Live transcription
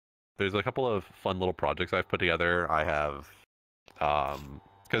there's a couple of fun little projects I've put together. I have,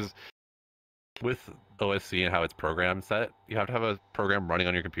 because with OSC and how it's program set, you have to have a program running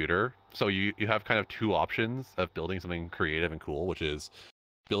on your computer. So you have kind of two options of building something creative and cool, which is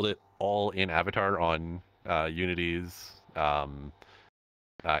build it all in Avatar on Unity's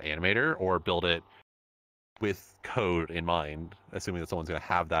animator, or build it with code in mind, assuming that someone's going to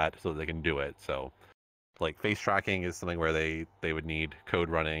have that so that they can do it. So like face tracking is something where they would need code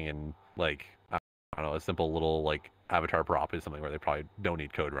running, and like I don't know, a simple little like avatar prop is something where they probably don't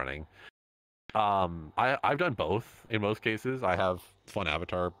need code running. I've done both in most cases. I have fun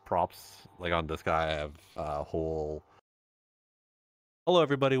avatar props. Like on this guy, I have a whole. Hello,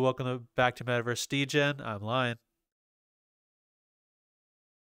 everybody. Welcome back to Metaverse Degen. I'm Lion.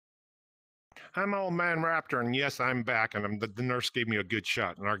 I'm Old Man Raptor, and yes, I'm back, and the nurse gave me a good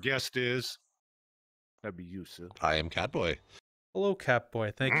shot. And our guest is... That'd be you, Sid. I am Catboy. Hello,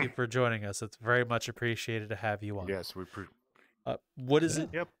 Catboy. Thank you for joining us. It's very much appreciated to have you on. Yes, what is it?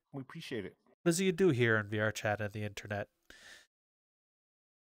 Yep, we appreciate it. What does you do here in Vrchat and the internet?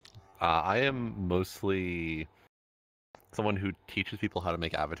 I am mostly someone who teaches people how to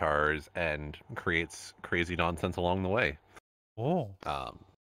make avatars and creates crazy nonsense along the way. Oh.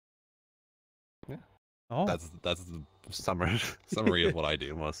 Yeah. Oh. That's the summary of what I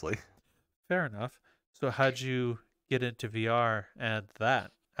do mostly. Fair enough. So how'd you get into VR and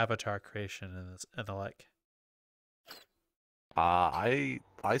that avatar creation and the like? I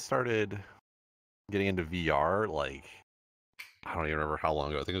started getting into VR like I don't even remember how long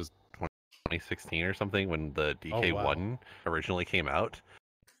ago. I think it was 2016 or something when the DK1 originally came out,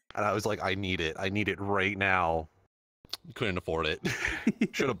 and I was like, I need it right now. Couldn't afford it.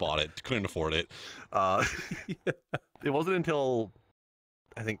 Should have bought it. Couldn't afford it. Yeah. It wasn't until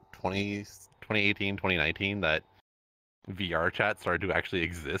I think 2018, 2019 that Vrchat started to actually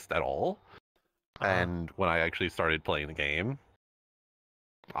exist at all. And when I actually started playing the game,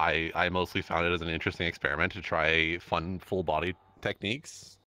 I mostly found it as an interesting experiment to try fun full body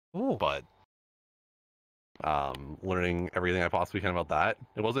techniques. Ooh. But learning everything I possibly can about that.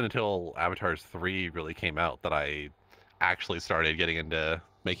 It wasn't until Avatars 3 really came out that I actually started getting into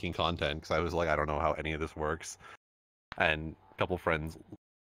making content, because I was like, I don't know how any of this works. And a couple friends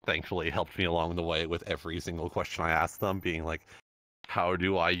thankfully helped me along the way with every single question I asked them, being like, how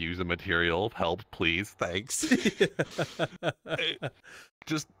do I use a material? Help, please. Thanks.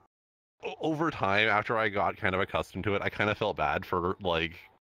 Just over time, after I got kind of accustomed to it, I kind of felt bad for like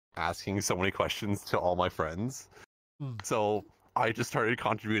asking so many questions to all my friends. So I just started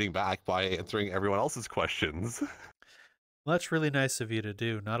contributing back by answering everyone else's questions. Well, that's really nice of you to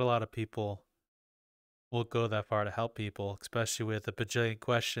do. Not a lot of people will go that far to help people, especially with a bajillion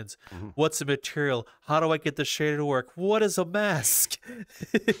questions. Mm-hmm. What's a material? How do I get the shader to work? What is a mask?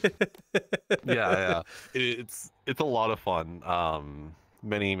 Yeah. It's a lot of fun.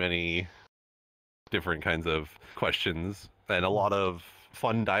 Many different kinds of questions, and a lot of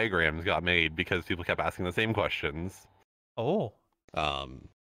fun diagrams got made because people kept asking the same questions. Oh.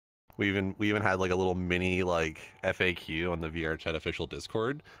 We even had like a little mini like FAQ on the Vrchat official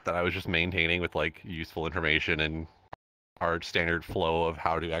Discord that I was just maintaining with like useful information and our standard flow of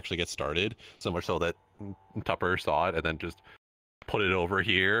how to actually get started. So much so that Tupper saw it and then just put it over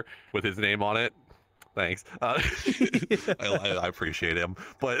here with his name on it. Thanks. I appreciate him,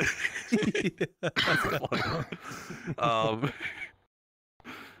 but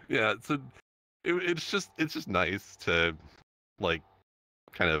yeah. So it's just nice to like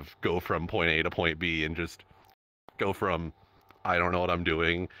kind of go from point A to point B and just go from I don't know what I'm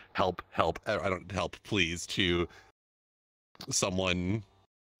doing, help, I don't help, please, to someone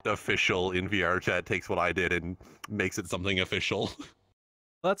official in Vrchat takes what I did and makes it something official.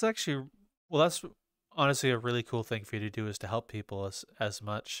 That's actually, well, that's honestly a really cool thing for you to do, is to help people as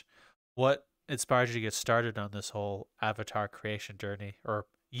much. What inspired you to get started on this whole avatar creation journey or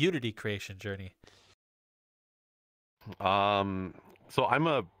Unity creation journey? So I'm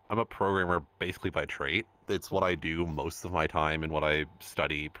a programmer basically by trait. It's what I do most of my time and what I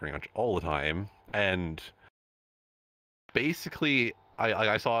study pretty much all the time. And basically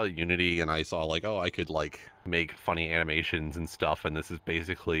I saw Unity and I saw like, oh, I could like make funny animations and stuff, and this is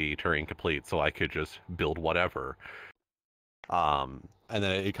basically Turing complete, so I could just build whatever. And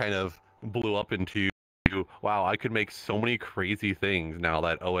then it kind of blew up into, wow, I could make so many crazy things now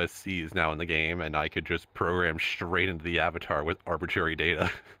that OSC is now in the game, and I could just program straight into the avatar with arbitrary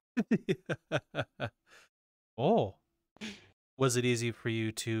data. Oh. Was it easy for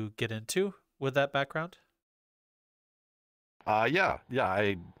you to get into with that background? Yeah.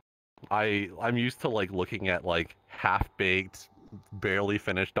 I'm used to like looking at like half-baked barely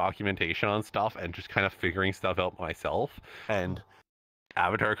finished documentation on stuff and just kind of figuring stuff out myself. And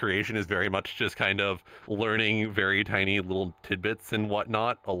avatar creation is very much just kind of learning very tiny little tidbits and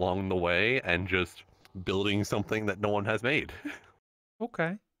whatnot along the way and just building something that no one has made.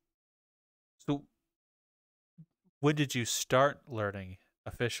 Okay. So when did you start learning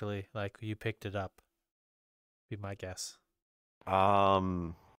officially? Like you picked it up? Be my guess.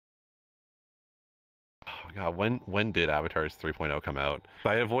 Oh God, when did Avatars 3.0 come out?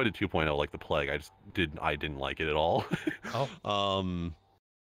 I avoided 2.0 like the plague. I didn't like it at all. Oh.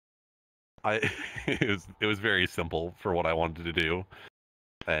 I it was very simple for what I wanted to do,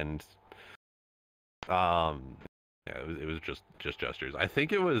 and yeah, it was just gestures. I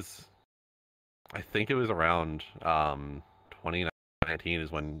think it was around 2019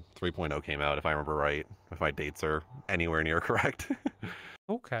 is when 3.0 came out, if I remember right, if my dates are anywhere near correct.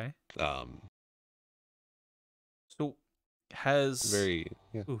 Okay. um So has very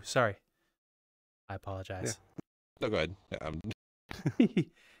yeah. Ooh, sorry. I Yeah. apologize. No, go ahead.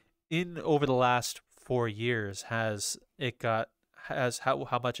 In over the last 4 years, how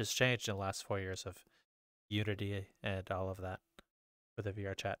much has changed in the last 4 years of Unity and all of that with the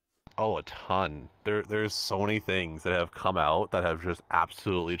VR chat? Oh, a ton. There's so many things that have come out that have just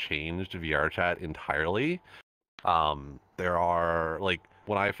absolutely changed VR chat entirely. There are like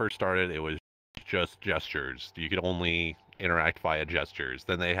when I first started, it was just gestures. You could only interact via gestures.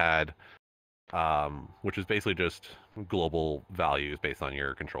 Then they had which is basically just global values based on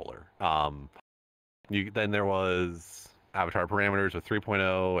your controller. Then there was avatar parameters with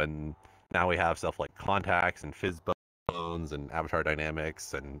 3.0, and now we have stuff like contacts and fizz bones and avatar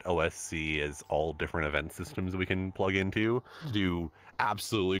dynamics and OSC as all different event systems we can plug into to do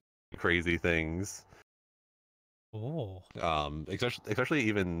absolutely crazy things. Oh. Especially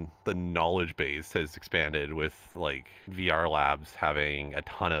even the knowledge base has expanded with like VR labs having a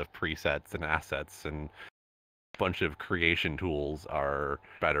ton of presets and assets, and a bunch of creation tools are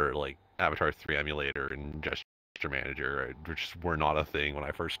better, like Avatar 3 emulator and gesture manager, which were not a thing when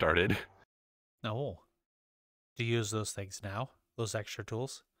I first started. No. Do you use those things now? Those extra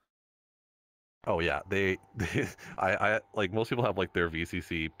tools? Oh yeah, I like most people have like their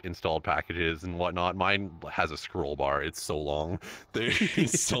VCC installed packages and whatnot. Mine has a scroll bar. It's so long.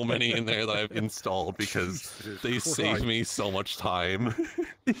 There's so many in there that I've installed because Jesus they save Christ. me so much time.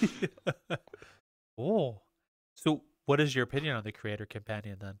 Oh. So what is your opinion on the creator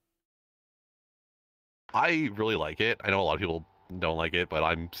companion then? I really like it. I know a lot of people don't like it, but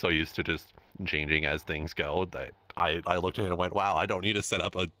I'm so used to just changing as things go that I looked at it and went, wow, I don't need to set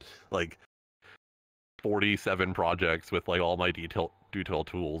up a like 47 projects with like all my detail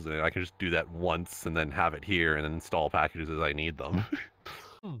tools, and I can just do that once and then have it here and install packages as I need them.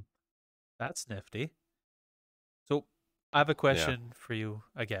 Hmm. That's nifty. So I have a Yeah. question for you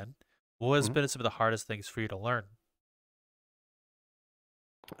again. What has Mhm. been some of the hardest things for you to learn?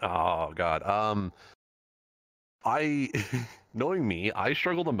 Oh God. I knowing me, I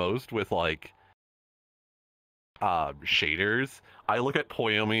struggle the most with like shaders. I look at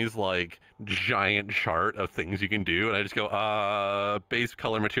Poyomi's like giant chart of things you can do, and I just go, base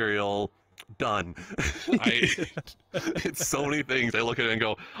color material, done. I it's so many things. I look at it and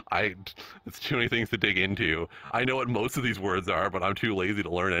go, it's too many things to dig into. I know what most of these words are, but I'm too lazy to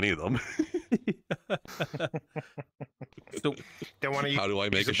learn any of them. So Don't want to How do I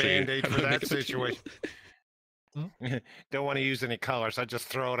make use a a shade? band-aid How do for I make that a situation. Don't want to use any colors. I just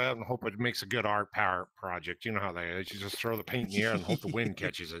throw it out and hope it makes a good art power project. You know how they is. You just throw the paint in the air and hope the wind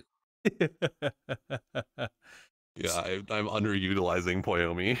catches it. Yeah, I'm underutilizing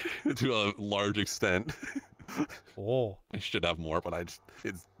Poyomi to a large extent. Oh. I should have more, but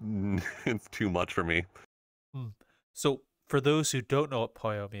it's too much for me. Hmm. So for those who don't know what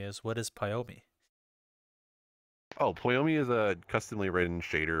Poyomi is, what is Poyomi? Oh, Poyomi is a customly written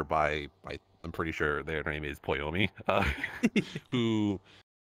shader by I'm pretty sure their name is Poyomi, who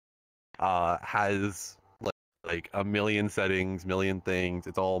has like a million settings, million things.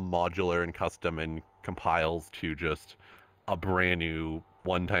 It's all modular and custom and compiles to just a brand new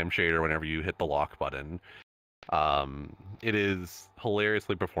one-time shader whenever you hit the lock button. It is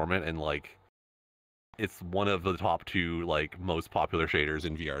hilariously performant and like it's one of the top two like most popular shaders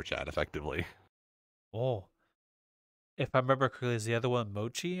in VR chat effectively. Oh. If I remember correctly, is the other one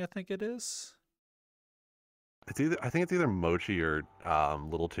Mochi, I think it is? I think it's either Mochi or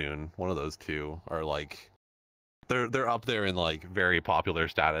Little Tune. One of those two are like they're up there in like very popular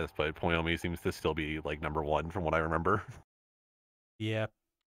status, but Poyomi seems to still be like number one from what I remember. Yeah.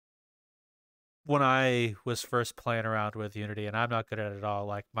 When I was first playing around with Unity, and I'm not good at it at all,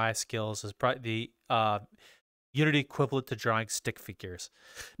 like my skills is probably Unity equivalent to drawing stick figures.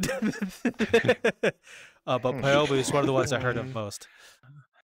 But Payomi is one of the ones I heard of most.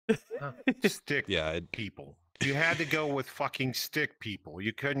 Stick Yeah, people. You had to go with fucking stick people.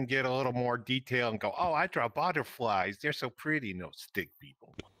 You couldn't get a little more detail and go, oh, I draw butterflies. They're so pretty. No, stick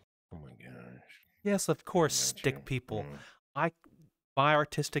people. Oh my gosh. Yes, of course, Gotcha. stick people. My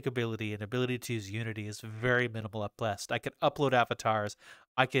artistic ability and ability to use Unity is very minimal at best. I can upload avatars.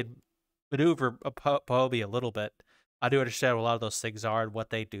 I can maneuver a Payomi a little bit. I do understand what a lot of those things are and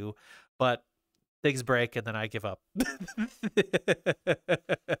what they do, but things break and then I give up.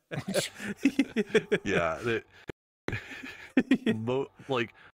 yeah.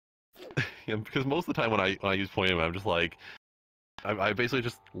 Like, because most of the time when I use Poema, I'm just like, I basically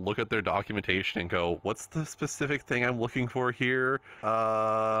just look at their documentation and go, what's the specific thing I'm looking for here?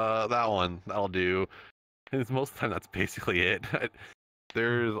 That one, that'll do. And most of the time, that's basically it.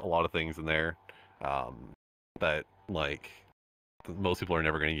 There's a lot of things in there that, like, most people are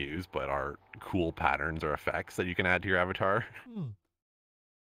never going to use, but are cool patterns or effects that you can add to your avatar.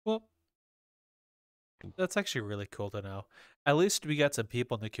 Well, that's actually really cool to know. At least we got some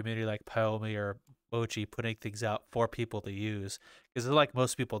people in the community like Payomi or Mochi putting things out for people to use. Because like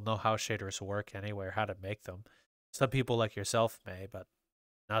most people know how shaders work anyway, or how to make them. Some people like yourself may, but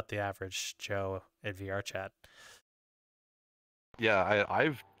not the average Joe in VRChat. Yeah,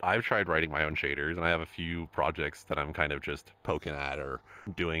 I've tried writing my own shaders, and I have a few projects that I'm kind of just poking at or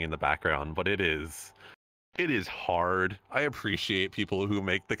doing in the background, but it is hard. I appreciate people who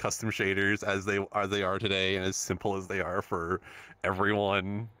make the custom shaders as they are today and as simple as they are for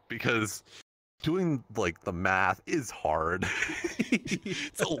everyone, because doing like the math is hard.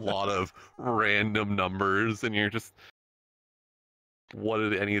 It's a lot of random numbers, and you're just, what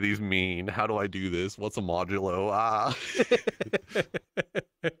did any of these mean? How do I do this? What's a modulo? Ah.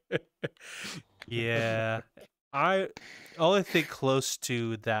 Yeah. I only thing close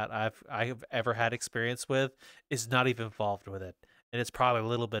to that I've ever had experience with is not even involved with it. And it's probably a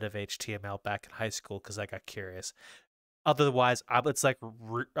little bit of HTML back in high school because I got curious. Otherwise, it's like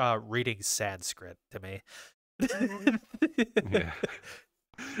reading Sanskrit to me. Yeah.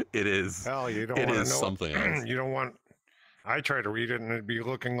 It is. Hell, you don't it want is to know something else. You don't want. I try to read it and it'd be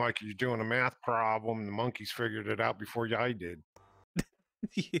looking like you're doing a math problem. The monkeys figured it out before I did.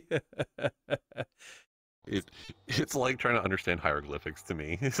 Yeah. It's like trying to understand hieroglyphics to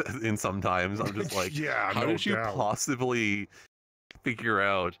me. And sometimes I'm just like, yeah, how no did you doubt. possibly figure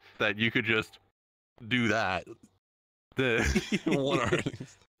out that you could just do that? The one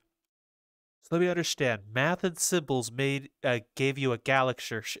So let me understand. Math and symbols gave you a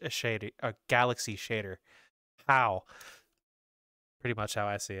galaxy shader. How? Pretty much how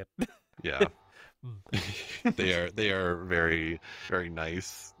I see it. Yeah. they are very, very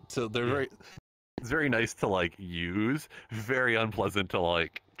nice. So they're it's very nice to like use, very unpleasant to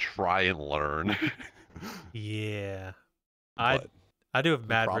like try and learn. Yeah. But I do have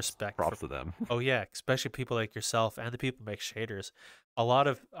mad respect props to them. Oh yeah, especially people like yourself and the people who make shaders.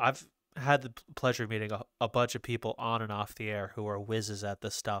 I've had the pleasure of meeting a bunch of people on and off the air who are whizzes at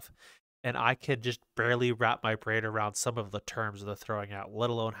this stuff, and I can just barely wrap my brain around some of the terms they're throwing out, let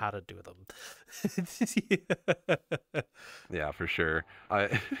alone how to do them. Yeah, for sure.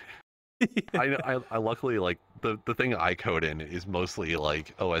 I luckily, like, the thing I code in is mostly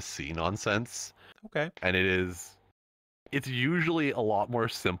like OSC nonsense. Okay. And it's usually a lot more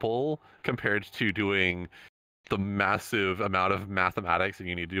simple compared to doing the massive amount of mathematics that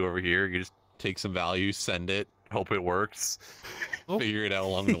you need to do over here. You just take some values, send it, hope it works, figure it out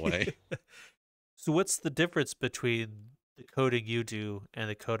along the way. So what's the difference between the coding you do and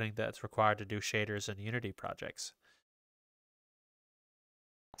the coding that's required to do shaders and Unity projects?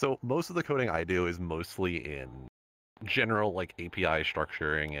 So most of the coding I do is mostly in general, like, API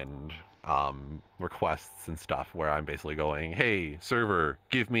structuring and requests and stuff, where I'm basically going, hey, server,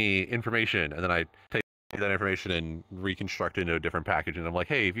 give me information, and then I take that information and reconstruct it into a different package, and I'm like,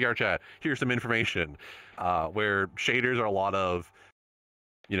 hey, VRChat, here's some information. Where shaders are a lot of,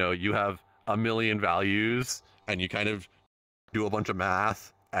 you have a million values, and you kind of do a bunch of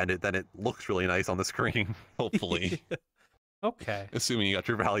math, and then it looks really nice on the screen, hopefully. Okay. Assuming you got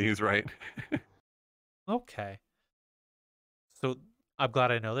your values right. Okay. So I'm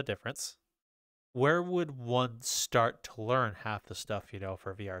glad I know the difference. Where would one start to learn half the stuff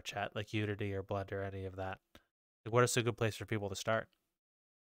for VRChat, like Unity or Blender, any of that? Like, what is a good place for people to start?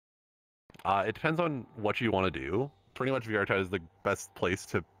 It depends on what you want to do. Pretty much VRChat is the best place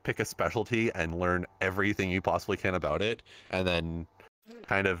to pick a specialty and learn everything you possibly can about it, and then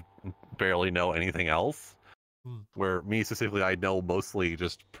kind of barely know anything else. Hmm. Where me specifically, I know mostly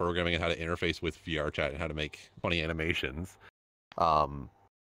just programming and how to interface with VRChat and how to make funny animations. Um,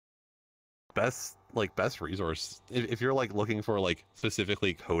 best resource if you're like looking for like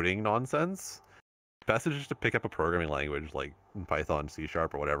specifically coding nonsense, best is just to pick up a programming language like Python, C# or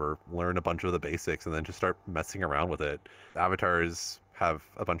whatever, learn a bunch of the basics and then just start messing around with it. Avatars have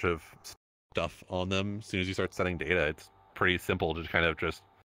a bunch of stuff on them. As soon as you start setting data, it's pretty simple to kind of just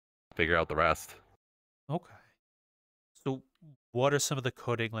figure out the rest. Okay. So, what are some of the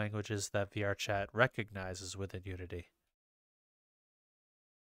coding languages that VRChat recognizes within Unity?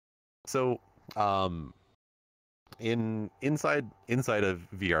 So inside of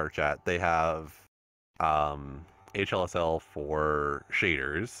VRChat, they have HLSL for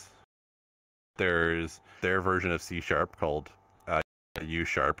shaders. There's their version of C# called U#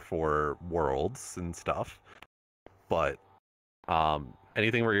 for worlds and stuff. But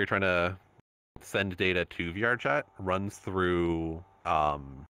anything where you're trying to send data to VRChat runs through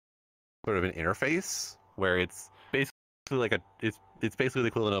sort of an interface where it's basically like it's basically the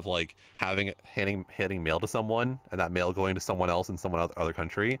equivalent of like handing mail to someone and that mail going to someone else in someone other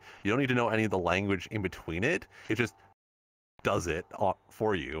country. You don't need to know any of the language in between it. It just does it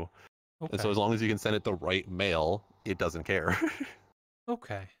for you. And so Okay. as long as you can send it the right mail, it doesn't care.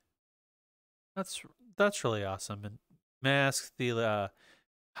 Okay. That's that's really awesome. And may I ask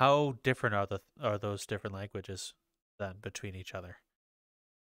how different are those different languages then between each other?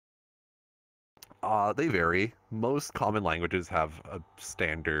 They vary. Most common languages have a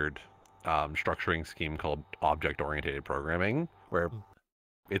standard structuring scheme called object-oriented programming, where Mm.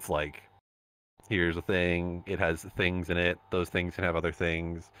 it's like, here's a thing, it has things in it, those things can have other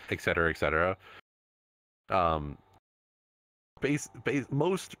things, etc., etc. Um,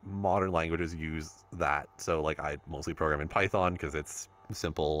 most modern languages use that. So like I mostly program in Python because it's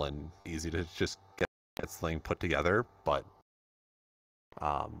simple and easy to just get something put together. But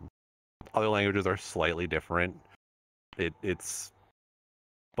um, other languages are slightly different. It's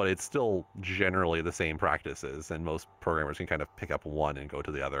but it's still generally the same practices, and most programmers can kind of pick up one and go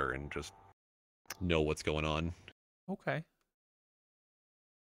to the other and just know what's going on. Okay.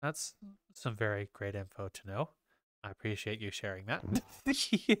 That's some very great info to know. I appreciate you sharing that.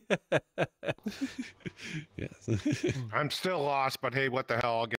 Yes. Mm. I'm still lost, but hey, what the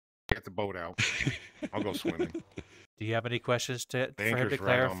hell? I'll get the boat out. I'll go swimming. Do you have any questions The for him to anchor's right on my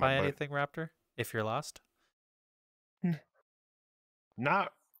clarify butt. anything, Raptor? If you're lost?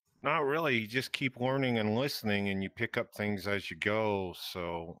 Not not really. You just keep learning and listening and you pick up things as you go.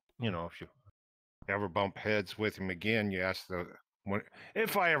 So, Mm. if you ever bump heads with him again, you ask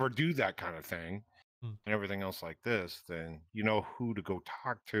if I ever do that kind of thing Mm. and everything else like this, then you know who to go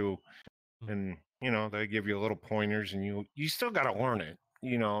talk to, Mm. and they give you little pointers, and you still got to learn it.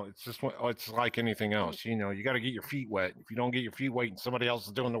 It's just it's like anything else. You got to get your feet wet. If you don't get your feet wet and somebody else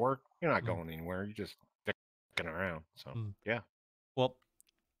is doing the work, you're not Mm. going anywhere. You're just sticking around. So Mm. yeah. Well,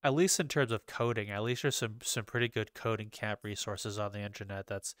 at least in terms of coding, at least there's some pretty good coding camp resources on the internet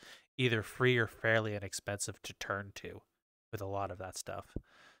that's either free or fairly inexpensive to turn to with a lot of that stuff.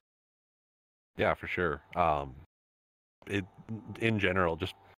 Yeah, for sure. It in general,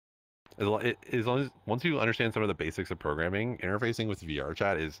 just as long as once you understand some of the basics of programming, interfacing with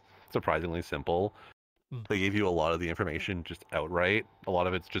VRChat is surprisingly simple. Mm. They give you a lot of the information just outright. A lot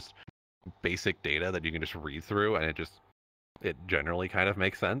of it's just basic data that you can just read through, and it generally kind of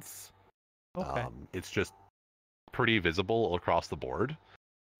makes sense. Okay. It's just pretty visible across the board,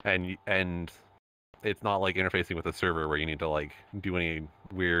 and it's not like interfacing with a server where you need to like do any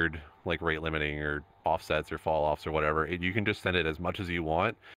weird like rate limiting or offsets or fall offs or whatever. You can just send it as much as you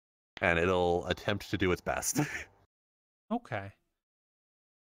want, and it'll attempt to do its best. Okay.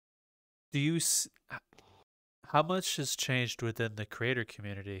 Do you how much has changed within the creator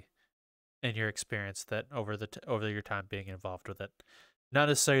community in your experience that over your time being involved with it? Not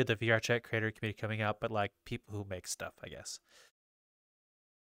necessarily the VRChat creator community coming out, but like people who make stuff, I guess.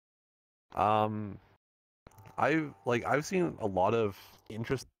 um, I've seen a lot of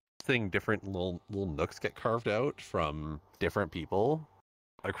interesting different little nooks get carved out from different people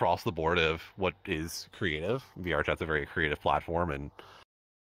across the board of what is creative. VRChat's a very creative platform, and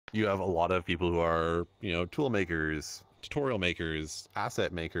you have a lot of people who are, tool makers, tutorial makers,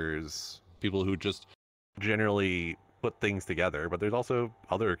 asset makers, people who just generally put things together. But there's also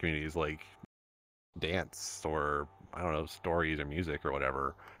other communities like dance or I don't know, stories or music or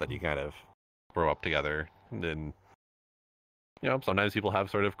whatever that you kind of grow up together. And then, sometimes people have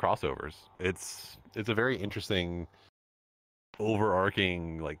sort of crossovers. It's a very interesting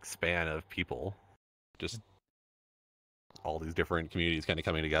overarching like span of people. Just all these different communities kind of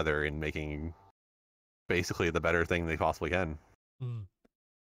coming together and making basically the better thing they possibly can. Mm.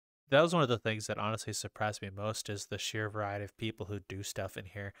 That was one of the things that honestly surprised me most is the sheer variety of people who do stuff in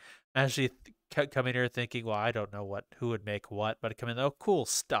here. I actually kept coming here thinking, well, I don't know who would make what, but I come in, oh, cool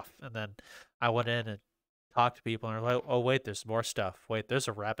stuff. And then I went in and talked to people and they're like, oh, wait, there's more stuff. Wait, there's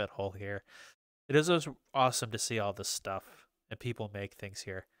a rabbit hole here. It is awesome to see all this stuff and people make things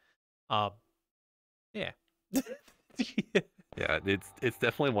here. Yeah. Yeah, it's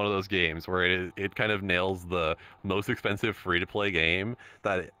definitely one of those games where it kind of nails the most expensive free-to-play game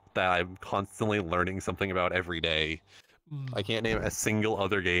that I'm constantly learning something about every day. I can't name a single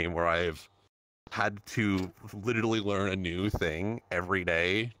other game where I've had to literally learn a new thing every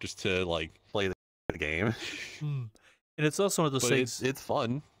day just to like play the game. And it's also one of those things. It's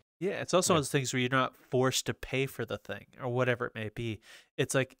fun. Yeah, it's also one of those things where you're not forced to pay for the thing or whatever it may be.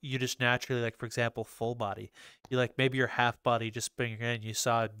 It's like you just naturally, like, for example, full body. You like maybe your half body just bring it in. You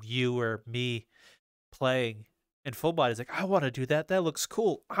saw you or me playing, and full body is like, I want to do that. That looks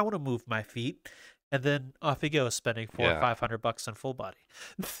cool. I want to move my feet. And then off you go, spending $400 or $500 on full body.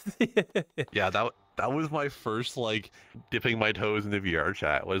 Yeah, that was my first like dipping my toes into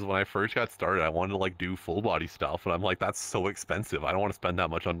Vrchat. Was when I first got started. I wanted to like do full body stuff, and I'm like, that's so expensive. I don't want to spend that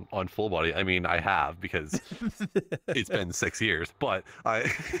much on full body. I mean, I have because it's been 6 years, but I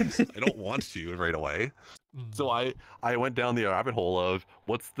don't want to right away. So I went down the rabbit hole of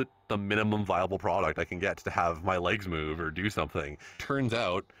what's the minimum viable product I can get to have my legs move or do something. Turns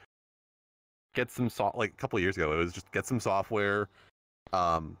out, get some like a couple of years ago, it was just get some software,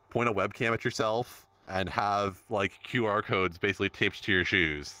 point a webcam at yourself, and have like QR codes basically taped to your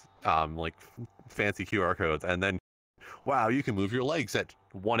shoes, like fancy QR codes, and then wow, you can move your legs at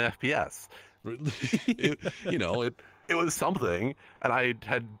 1 FPS. It was something, and I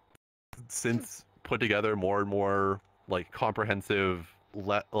had since put together more and more like comprehensive,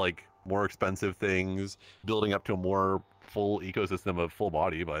 like more expensive things, building up to a more full ecosystem of full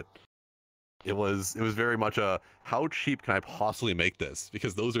body, but it was very much a how cheap can I possibly make this,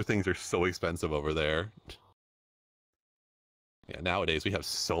 because those things are so expensive over there. Yeah, nowadays we have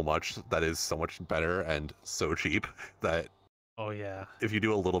so much that is so much better and so cheap that if you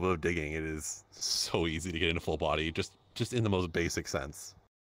do a little bit of digging, it is so easy to get into full body just in the most basic sense.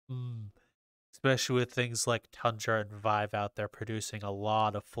 Especially with things like Tundra and Vive out there producing a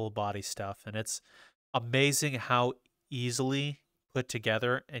lot of full body stuff, and it's amazing how easily put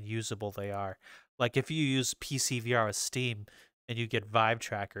together and usable they are. Like if you use PC VR with Steam and you get Vive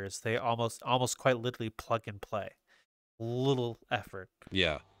trackers, they almost quite literally plug and play. Little effort.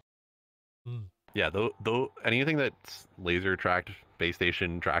 Yeah. Yeah, though anything that's laser tracked base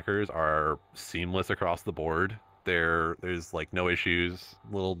station trackers are seamless across the board. There's like no issues,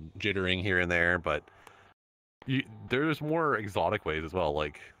 little jittering here and there, but there's more exotic ways as well.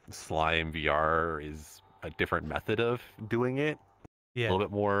 Like Slime VR is a different method of doing it. Yeah. A little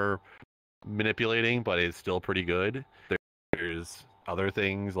bit more manipulating, but it's still pretty good. There's other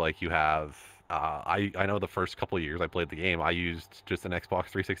things like you have. I know the first couple of years I played the game, I used just an Xbox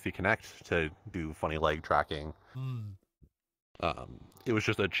 360 Connect to do funny leg tracking. It was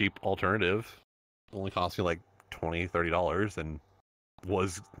just a cheap alternative. Only cost me like $20-$30 and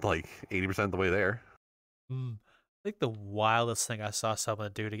was like 80% of the way there. I think the wildest thing I saw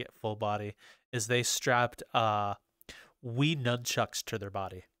someone do to get full body is they strapped Wii nunchucks to their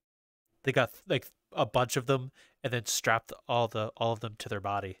body. They got like a bunch of them and then strapped all of them to their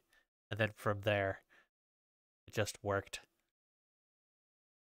body, and then from there it just worked.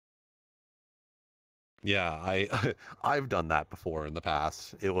 Yeah, I've done that before in the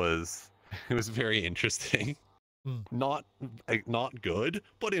past. It was very interesting. Not good,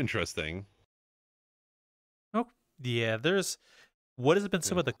 but interesting. Oh yeah, what has been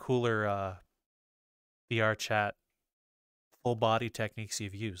some of the cooler Vrchat full body techniques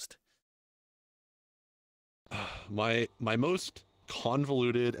you've used? My most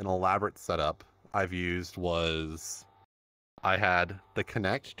convoluted and elaborate setup I've used was I had the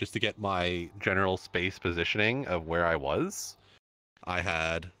Kinect just to get my general space positioning of where I was. I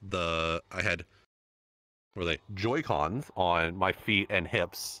had Joy-Cons on my feet and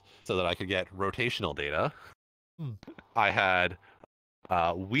hips so that I could get rotational data. I had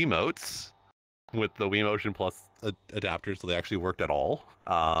Wiimotes with the Wii Motion Plus adapters, so they actually worked at all.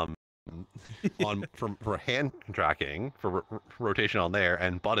 For hand tracking, for rotation on there,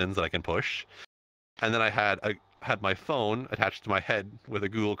 and buttons that I can push. And then I had my phone attached to my head with a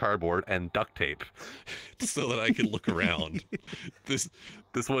Google Cardboard and duct tape so that I could look around. This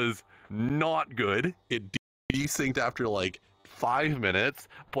was not good. It desynced after like 5 minutes,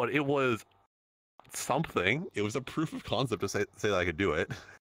 but it was something. It was a proof of concept to say that I could do it.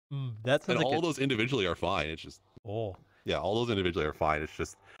 That sounds And like all of those individually are fine. It's just yeah, all those individually are fine. It's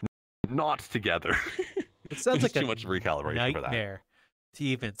just not together. it sounds There's like too a much recalibration for that. nightmare to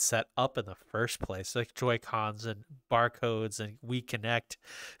even set up in the first place, like Joy-Cons and barcodes and We Connect.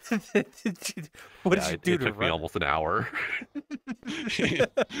 What did you do It to took me run almost an hour.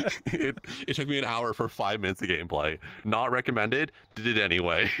 It took me an hour for 5 minutes of gameplay. Not recommended. Did it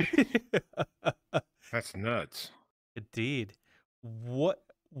anyway. it? That's nuts. Indeed.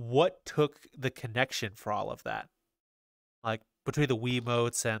 What took the connection for all of that? Like between the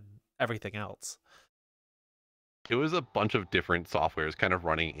Wiimotes and everything else. It was a bunch of different softwares kind of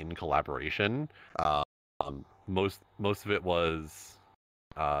running in collaboration. Most of it was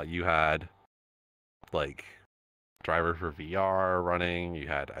you had like driver for VR running. You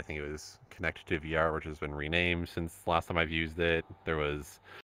had, I think it was connected to VR, which has been renamed since the last time I've used it. There was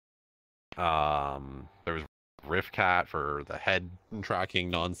Vrchat for the head tracking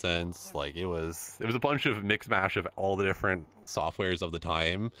nonsense. Like it was a bunch of mix mash of all the different softwares of the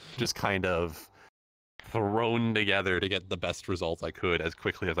time, just kind of thrown together to get the best results I could as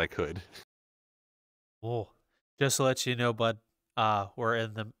quickly as I could. Oh, just to let you know, bud, we're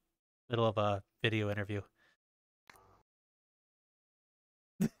in the middle of a video interview.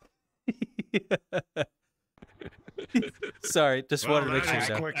 Sorry, just wanted to make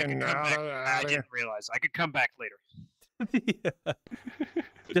sure. I didn't realize I could come back later.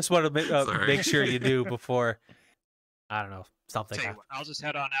 Just wanted to make sure you knew before. I don't know, something. Tell you what, I'll just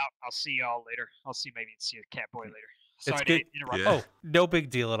head on out. I'll see y'all later. I'll see a catboy later. It's Sorry good. to interrupt. Yeah. Oh, no big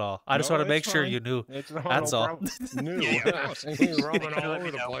deal at all. I just want to make sure you knew. That's all. New. Yeah. Roaming all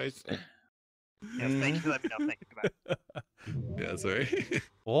over the place. Yes, thank you for letting me know. Thank you. Goodbye. Yeah, sorry.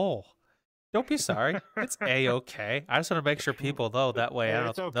 Oh, don't be sorry. It's A-okay. I just want to make sure people know that way. Yeah, I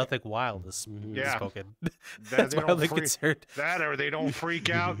it's don't. okay. Nothing wild is Yeah. spoken. That That's they why don't I'm freak- concerned. That or they don't freak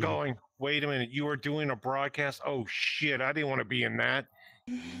out going, wait a minute, you were doing a broadcast? Oh shit, I didn't want to be in that.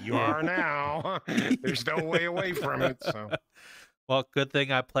 You are now. There's no way away from it. So Well, good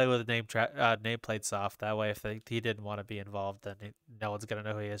thing I play with nameplate soft. That way, if he didn't want to be involved, then no one's gonna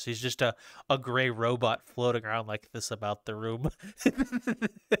know who he is. He's just a gray robot floating around like this about the room.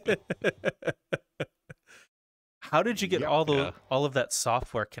 How did you get Yep. all of that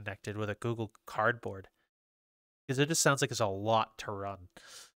software connected with a Google Cardboard? Because it just sounds like it's a lot to run.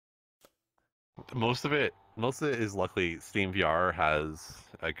 Most of it is luckily Steam VR has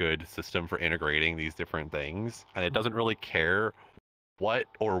a good system for integrating these different things, and it doesn't really care what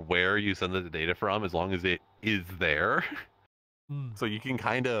or where you send the data from as long as it is there. So you can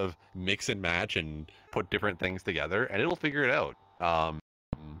kind of mix and match and put different things together, and it'll figure it out.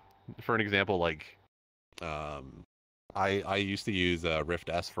 For an example, like I used to use Rift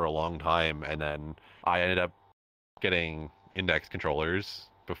S for a long time, and then I ended up getting index controllers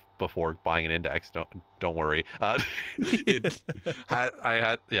before buying an index. Don't worry. I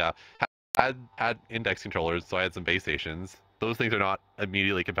had index controllers, so I had some base stations. Those things are not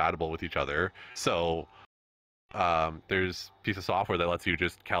immediately compatible with each other. So there's a piece of software that lets you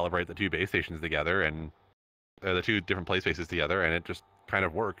just calibrate the two base stations together and the two different play spaces together, and it just kind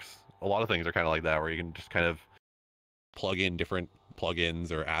of works. A lot of things are kind of like that, where you can just kind of plug in different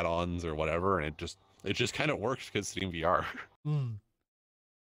plugins or add-ons or whatever, and it just kind of works because Steam VR.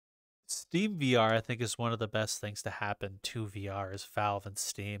 Steam VR, I think, is one of the best things to happen to VR is Valve and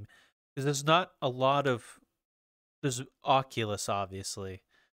Steam, because there's not a lot of. There's Oculus, obviously,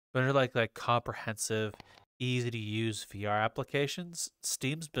 but they're like comprehensive, easy to use VR applications.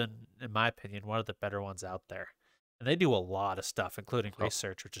 Steam's been, in my opinion, one of the better ones out there, and they do a lot of stuff, including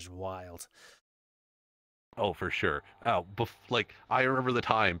research, which is wild. Oh, for sure. Oh, like I remember the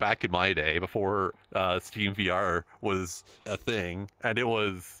time back in my day before Steam VR was a thing, and it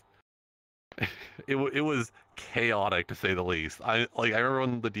was it was chaotic to say the least. I remember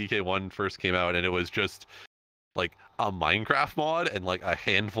when the DK1 first came out, and it was just like a Minecraft mod and like a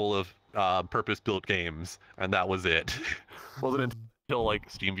handful of purpose-built games, and that was it. Wasn't until like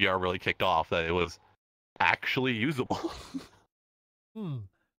Steam VR really kicked off that it was actually usable.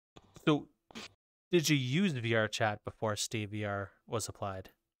 So, did you use Vrchat before Steam VR was applied?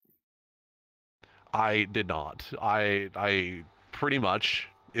 I did not. I pretty much,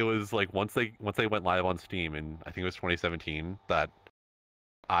 it was like once they went live on Steam, and I think it was 2017, that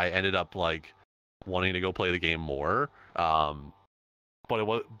I ended up like wanting to go play the game more. But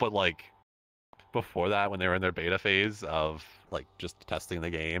like before that, when they were in their beta phase of like just testing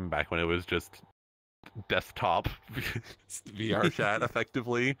the game, back when it was just desktop VR chat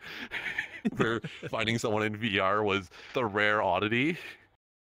effectively, where finding someone in VR was the rare oddity.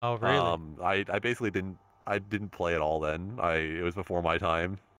 Oh, really? I basically didn't play at all then. It was before my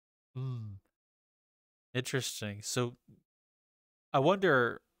time. Hmm. Interesting. So I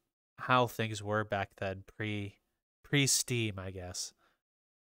wonder how things were back then, pre Steam, I guess.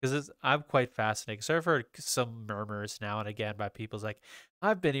 Because I'm quite fascinated. So I've heard some murmurs now and again by people's like,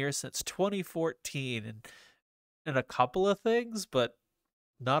 I've been here since 2014 and a couple of things, but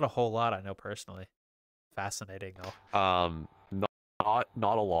not a whole lot I know personally. Fascinating though.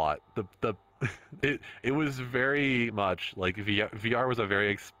 Not a lot. The it was very much like VR was a very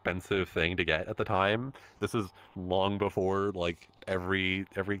expensive thing to get at the time. This is long before like every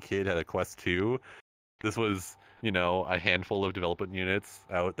kid had a Quest 2. This was, a handful of development units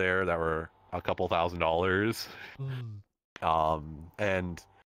out there that were a couple $1,000s. Mm. And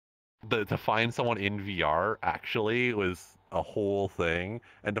to find someone in VR actually was a whole thing,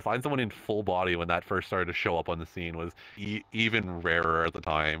 and to find someone in full body when that first started to show up on the scene was even rarer at the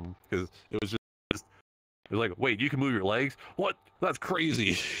time, because it was it was like, wait, you can move your legs? What? That's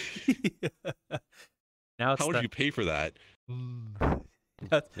crazy. Now it's How much that, you pay for that?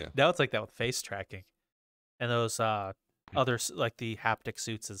 Yeah. Now it's like that with face tracking and those others like the haptic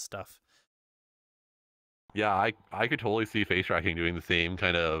suits and stuff. Yeah, I could totally see face tracking doing the same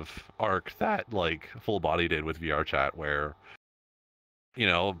kind of arc that like full body did with Vrchat, where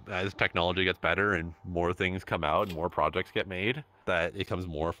as technology gets better and more things come out and more projects get made, that it becomes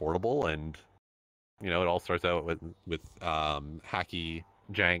more affordable, and it all starts out with hacky,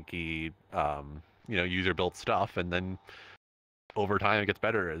 janky, user built stuff, and then over time it gets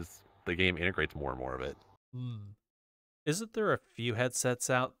better as the game integrates more and more of it. Hmm. Isn't there a few headsets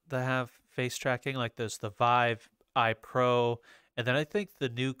out that have face tracking? Like there's the Vive i Pro, and then I think the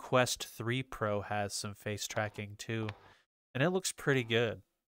new Quest 3 Pro has some face tracking too, and it looks pretty good.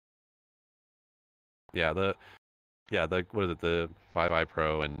 Yeah, the what is it, the Vive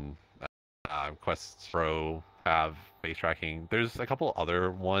Pro and Quest Pro have face tracking. There's a couple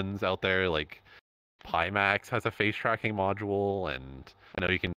other ones out there, like Pimax has a face tracking module, and I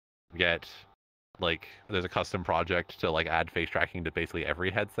know you can get like there's a custom project to like add face tracking to basically every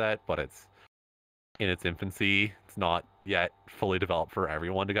headset, but it's in its infancy. It's not yet fully developed for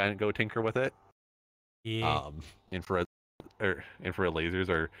everyone to go tinker with it. Yeah. Infrared infrared lasers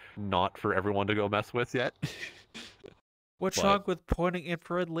are not for everyone to go mess with yet. What's But wrong with pointing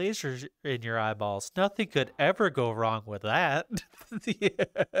infrared lasers in your eyeballs? Nothing could ever go wrong with that.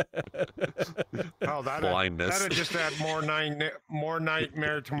 Oh, blindness. that'd just add more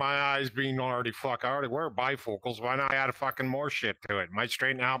nightmare to my eyes being already fuck. I already wear bifocals. Why not add a fucking more shit to it? Might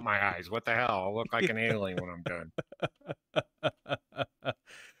straighten out my eyes. What the hell? I'll look like an alien when I'm done.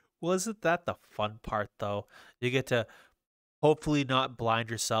 Well, isn't that the fun part, though? You get to hopefully not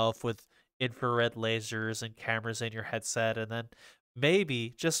blind yourself with infrared lasers and cameras in your headset, and then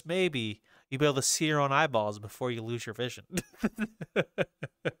maybe, just maybe, you'll be able to see your own eyeballs before you lose your vision.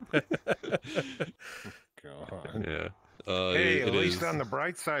 God. Yeah. Hey, at least on the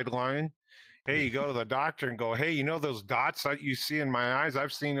bright side, Lion. Hey, you go to the doctor and go, hey, those dots that you see in my eyes?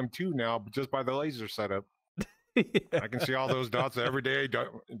 I've seen them too now, but just by the laser setup. Yeah. I can see all those dots every day,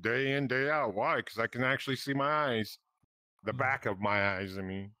 day in, day out. Why? Because I can actually see my eyes. The back of my eyes, I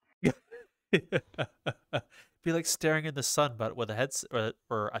mean. Be like staring in the sun, but with a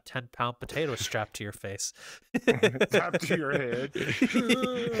or a 10-pound potato strapped to your face. Strapped to your head.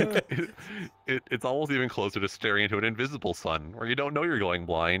 It's almost even closer to staring into an invisible sun, where you don't know you're going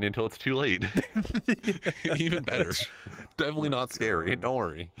blind until it's too late. Even better. Definitely not scary. Don't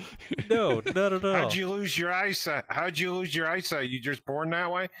worry. No, not at all. How'd you lose your eyesight? You just born that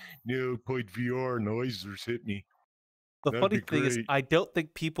way? No, played VR and the lasers hit me. The That'd funny be thing is, great. I don't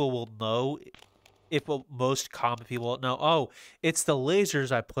think people will know if most common people will know, oh, it's the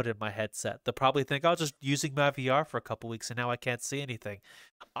lasers I put in my headset. They'll probably think, I was just using my VR for a couple weeks and now I can't see anything.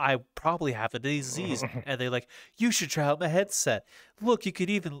 I probably have a disease. And they're like, you should try out my headset. Look, you could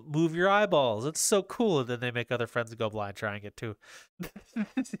even move your eyeballs. It's so cool. And then they make other friends go blind trying it too.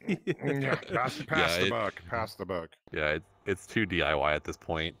 Yeah, pass the buck. Yeah, it's too DIY at this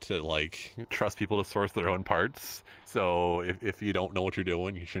point to like trust people to source their own parts. So if you don't know what you're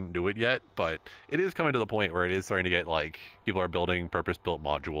doing, you shouldn't do it yet. But it is coming to the point where it is starting to get like people are building purpose-built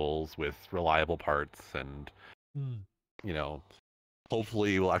modules with reliable parts, and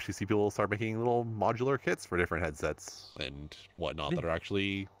hopefully we'll actually see people start making little modular kits for different headsets and whatnot that are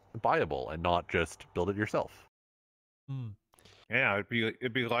actually buyable and not just build it yourself. Yeah,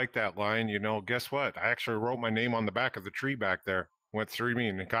 it'd be like that line, guess what? I actually wrote my name on the back of the tree back there. Went through me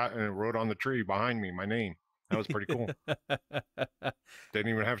and it wrote on the tree behind me my name. That was pretty cool.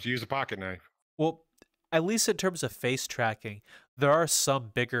 Didn't even have to use a pocket knife. Well, at least in terms of face tracking, there are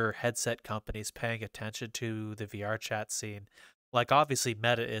some bigger headset companies paying attention to the VR chat scene. Like obviously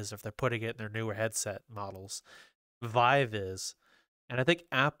Meta is if they're putting it in their newer headset models. Vive is, and I think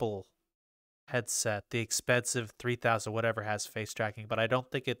Apple headset, the expensive 3000 whatever, has face tracking, but I don't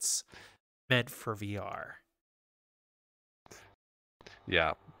think it's meant for VR.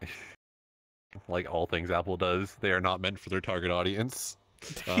 Yeah. Like all things Apple does, they are not meant for their target audience.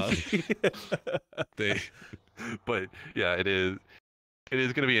 They, but yeah, it is. It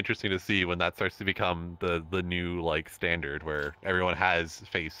is going to be interesting to see when that starts to become the new like standard, where everyone has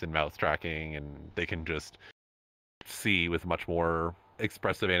face and mouth tracking, and they can just see with much more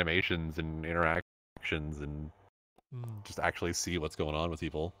expressive animations and interactions, and just actually see what's going on with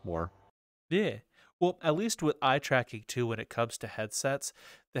people more. Yeah. Well, at least with eye tracking too, when it comes to headsets,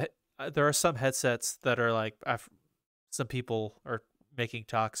 that there are some headsets that are like some people are making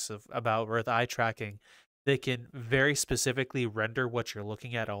talks about with eye tracking, they can very specifically render what you're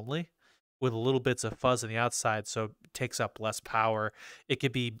looking at only with little bits of fuzz on the outside, so it takes up less power. It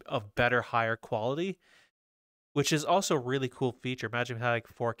could be of better, higher quality, which is also a really cool feature. Imagine having like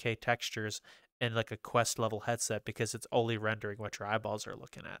 4K textures in like a Quest level headset because it's only rendering what your eyeballs are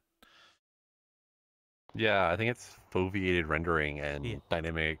looking at. Yeah, I think it's foveated rendering and Yeah.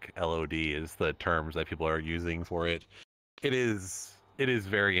 dynamic LOD is the terms that people are using for it. It is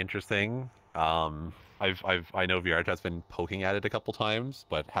very interesting. I know VRChat's been poking at it a couple times,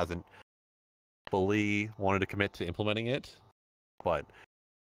 but hasn't fully wanted to commit to implementing it. But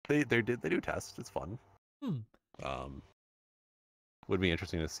they do test. It's fun. Would be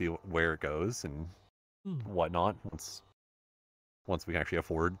interesting to see where it goes and whatnot once we can actually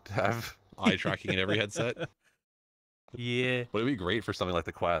afford to have eye tracking in every headset. Yeah. But it'd be great for something like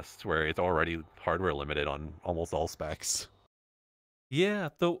the Quest, where it's already hardware limited on almost all specs. Yeah,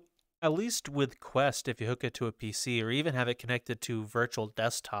 though at least with Quest, if you hook it to a PC or even have it connected to virtual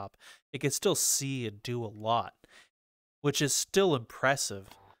desktop, it can still see and do a lot, which is still impressive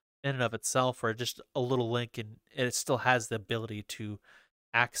in and of itself, or just a little link, and it still has the ability to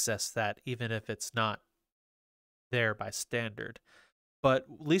access that even if it's not there by standard. But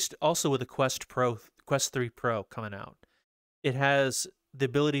at least also with the Quest 3 Pro coming out, it has the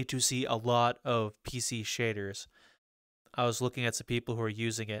ability to see a lot of PC shaders. I was looking at some people who are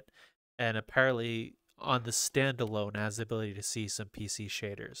using it, and apparently on the standalone has the ability to see some PC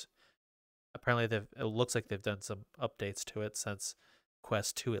shaders. Apparently it looks like they've done some updates to it since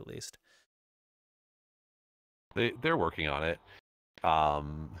Quest 2 at least. They're working on it.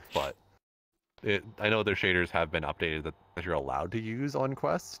 But I know their shaders have been updated that you're allowed to use on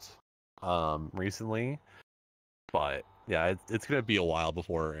Quest recently. But yeah, it's going to be a while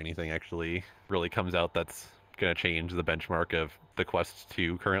before anything actually really comes out that's going to change the benchmark of the Quest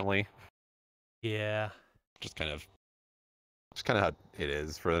 2 currently. Yeah. Just kind of how it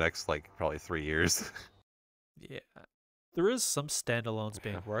is for the next like probably 3 years. Yeah. There is some standalones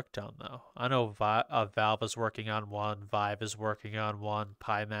being worked on though. I know Valve is working on one, Vive is working on one,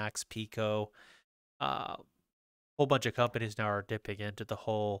 Pimax, Pico. A whole bunch of companies now are dipping into the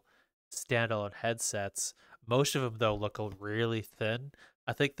whole standalone headsets. Most of them though look really thin.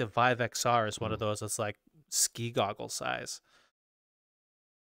 I think the Vive XR is one of those that's like ski goggle size.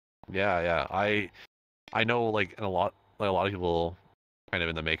 Yeah. I know like a lot of people kind of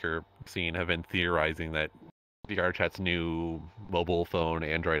in the maker scene have been theorizing that VRChat's new mobile phone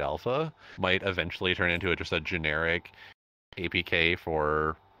Android Alpha might eventually turn into just a generic APK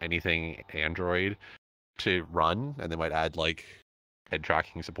for anything Android to run, and they might add like head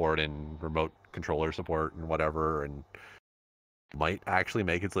tracking support and remote controller support and whatever, and might actually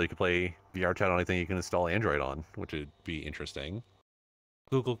make it so you can play VRChat on anything you can install Android on, which would be interesting.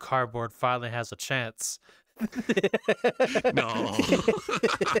 Google Cardboard finally has a chance. No.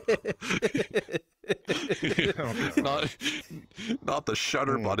 not the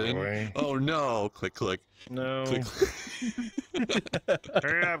shutter button. Boy. Oh no. Click. No. Click.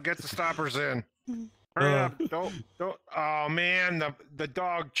 Hurry up, get the stoppers in. Hurry up. Don't. Oh man, the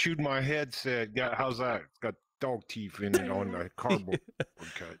dog chewed my headset. Yeah, how's that? It's got dog teeth in it on the cardboard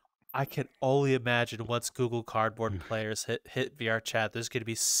cut. I can only imagine once Google Cardboard players hit VRChat, there's going to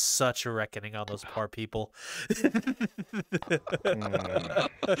be such a reckoning on those poor people.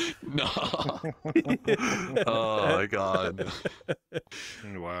 No. Oh my god.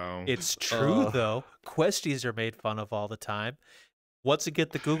 Wow. It's true though. Questies are made fun of all the time. Once you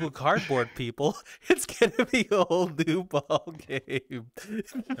get the Google Cardboard people, it's going to be a whole new ball game.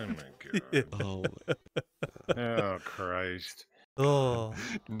 Oh my god. Oh Christ. Oh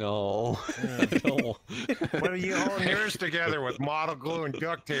no. No. What are you holding yours together with model glue and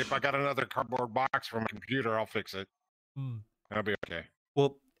duct tape? I got another cardboard box for my computer. I'll fix it. That'll be okay.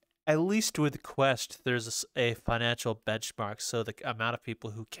 Well, At least with Quest, there's a financial benchmark, so the amount of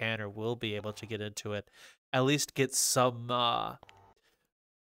people who can or will be able to get into it at least get some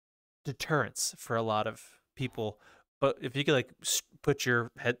deterrence for a lot of people. But if you could like put your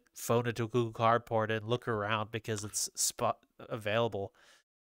headphone into a Google Cardboard and look around because it's spot available,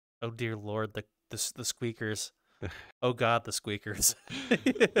 oh dear Lord, the squeakers. Oh God, the squeakers.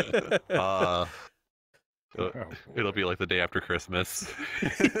 It'll be like the day after Christmas.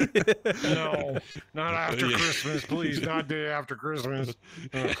 No, not after Yeah. Christmas, please. Not day after Christmas.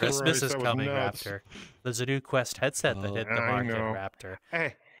 Oh, Christmas Christ, is that was coming, nuts. Raptor. There's a new Quest headset that hit the I market, know. Raptor.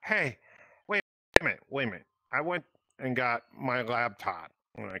 Hey, wait a minute. I went and got my laptop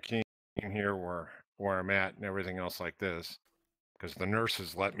when I came here where I'm at and everything else like this, because the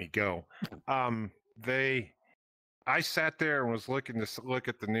nurses let me go. I sat there and was looking to look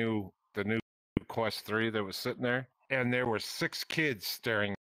at the new Quest 3 that was sitting there, and there were 6 kids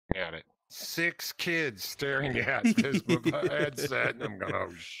staring at it. 6 kids staring at this headset, and I'm going,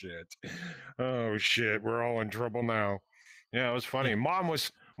 oh shit, we're all in trouble now. Yeah, it was funny. Mom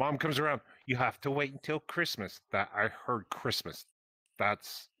comes around. You have to wait until Christmas. That I heard Christmas.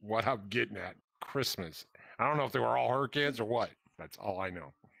 That's what I'm getting at. Christmas. I don't know if they were all her kids or what. That's all I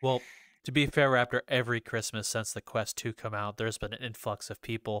know. Well, to be fair, Raptor, every Christmas since the Quest 2 come out, there's been an influx of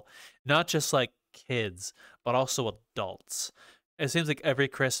people, not just like kids, but also adults. It seems like every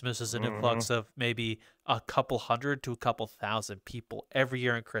Christmas is an influx of maybe a couple hundred to a couple thousand people every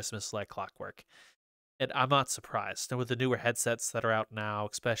year in Christmas, like clockwork. And I'm not surprised. And with the newer headsets that are out now,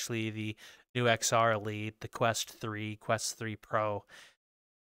 especially the new XR Elite, the Quest 3, Quest 3 Pro,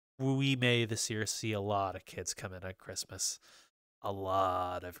 we may this year see a lot of kids come in on Christmas. A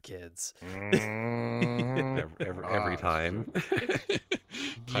lot of kids. every time.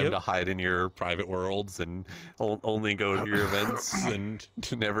 Time to hide in your private worlds and only go to your events and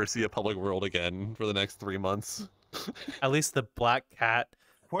to never see a public world again for the next 3 months. At least the Black Cat,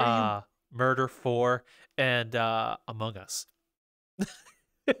 Murder 4, and Among Us.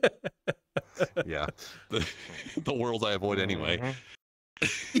 Yeah, the worlds I avoid anyway.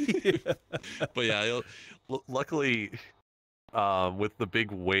 But yeah, luckily, with the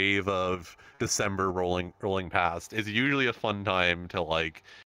big wave of December rolling past, it's usually a fun time to like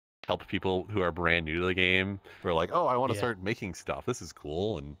help people who are brand new to the game. Who are like, oh, I want to start making stuff. This is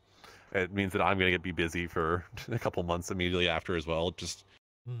cool, and it means that I'm gonna be busy for a couple months immediately after as well, just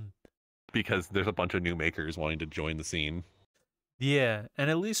because there's a bunch of new makers wanting to join the scene. Yeah,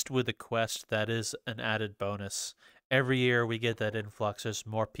 and at least with the Quest, that is an added bonus. Every year we get that influx. There's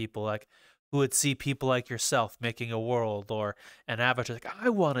more people like who would see people like yourself making a world or an avatar like, I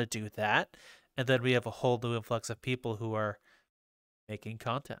want to do that. And then we have a whole new influx of people who are making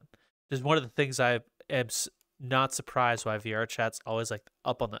content. Just one of the things I am not surprised why VR chat's always like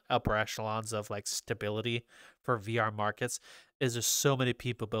up on the upper echelons of like stability for VR markets is there's so many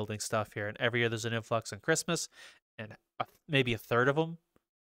people building stuff here. And every year there's an influx on Christmas and maybe a third of them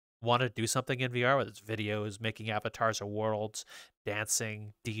want to do something in VR, whether it's videos, making avatars or worlds,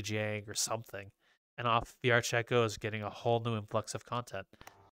 dancing, DJing, or something. And off VR Chat goes, getting a whole new influx of content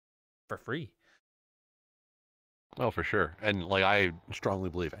for free. Oh, for sure. And like I strongly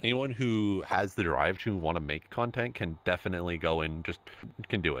believe anyone who has the drive to want to make content can definitely go and just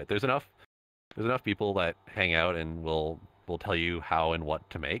can do it. There's enough people that hang out and will tell you how and what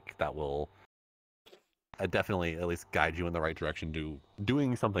to make that will definitely at least guide you in the right direction to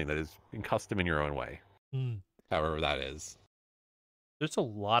doing something that is custom in your own way. However that is. There's a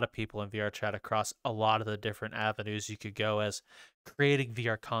lot of people in VR chat across a lot of the different avenues you could go as creating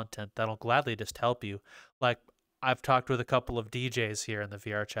VR content that'll gladly just help you. Like I've talked with a couple of DJs here in the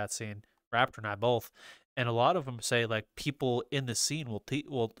VR chat scene, Raptor and I both, and a lot of them say like people in the scene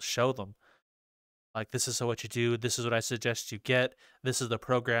will show them like this is what you do, this is what I suggest you get, this is the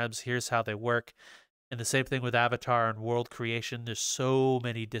programs, here's how they work. And the same thing with Avatar and world creation. There's so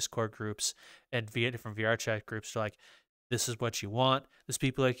many Discord groups and different VR chat groups. Like, this is what you want. There's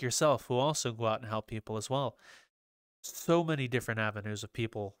people like yourself who also go out and help people as well. So many different avenues of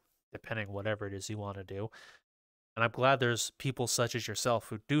people, depending whatever it is you want to do. And I'm glad there's people such as yourself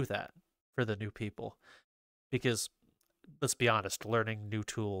who do that for the new people. Because, let's be honest, learning new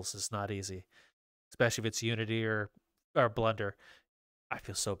tools is not easy. Especially if it's Unity or Blender. I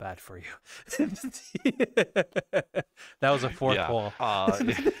feel so bad for you. That was a fourth wall.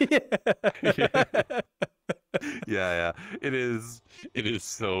 Yeah. It is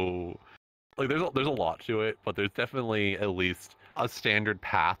so like there's a lot to it, but there's definitely at least a standard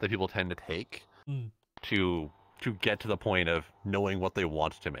path that people tend to take to get to the point of knowing what they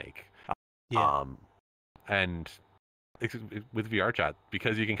want to make. And with VRChat,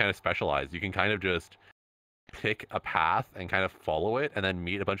 because you can kind of specialize. You can kind of just pick a path and kind of follow it, and then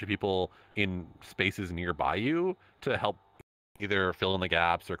meet a bunch of people in spaces nearby you to help either fill in the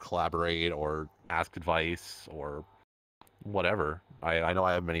gaps or collaborate or ask advice or whatever. I know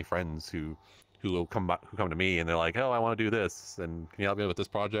I have many friends who come to me and they're like, oh, I want to do this, and can you help me with this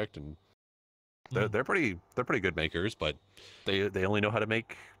project? And they're pretty good makers, but they only know how to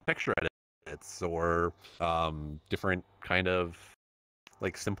make picture edits or different kind of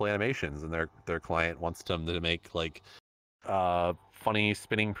like simple animations, and their client wants them to make like funny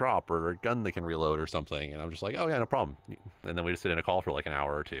spinning prop or a gun they can reload or something, and I'm just like, oh yeah, no problem. And then we just sit in a call for like an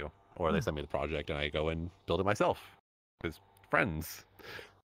hour or two, or they send me the project and I go and build it myself because friends.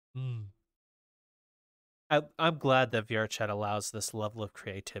 I'm glad that VRChat allows this level of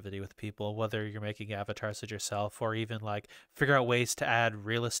creativity with people, whether you're making avatars of yourself or even like figure out ways to add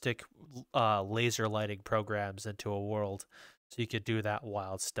realistic laser lighting programs into a world so you could do that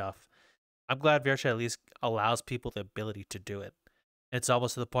wild stuff. I'm glad VRChat at least allows people the ability to do it. It's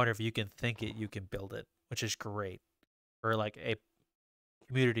almost to the point of you can think it, you can build it, which is great for like a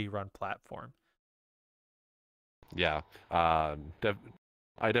community run platform. Yeah.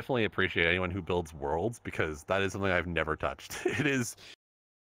 I definitely appreciate anyone who builds worlds, because that is something I've never touched. It is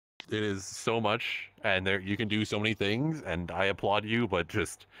so much, and there you can do so many things, and I applaud you, but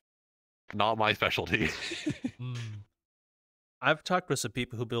just not my specialty. I've talked with some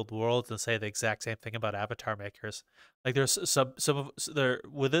people who build worlds and say the exact same thing about avatar makers. Like there's some of there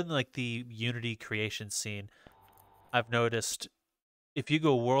within like the Unity creation scene. I've noticed if you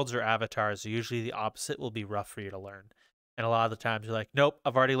go worlds or avatars, usually the opposite will be rough for you to learn. And a lot of the times you're like, nope,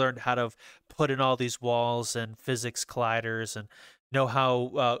 I've already learned how to put in all these walls and physics colliders and know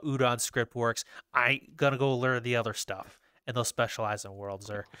how Udon script works. I gonna go learn the other stuff. And they'll specialize in worlds.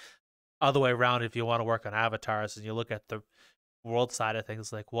 Or other way around, if you want to work on avatars and you look at the world side of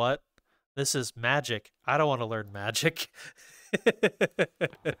things, like, what? This is magic. I don't want to learn magic.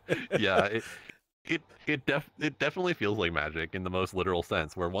 Yeah, it definitely feels like magic in the most literal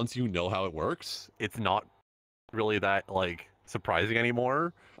sense, where once you know how it works, it's not really that like surprising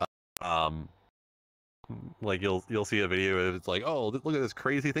anymore. Like you'll see a video and it's like, oh, look at this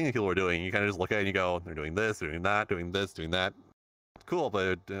crazy thing that people are doing. You kind of just look at it and you go, they're doing this, doing that, doing this, doing that. Cool,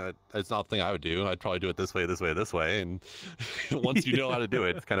 but it's not the thing I would do. I'd probably do it this way, this way, this way. And once you know how to do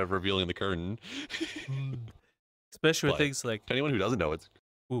it, it's kind of revealing the curtain. Especially with things like, to anyone who doesn't know, it's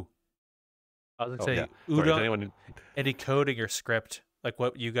I was gonna say, yeah. Udon, anyone... any coding or script, like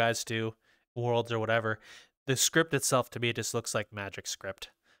what you guys do, worlds or whatever, the script itself to me just looks like magic script.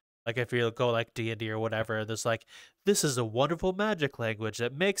 Like if you go like D&D or whatever, there's like, this is a wonderful magic language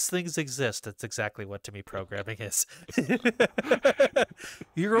that makes things exist. That's exactly what to me programming is.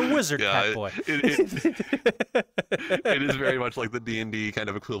 You're a wizard, catboy. It is very much like the D&D kind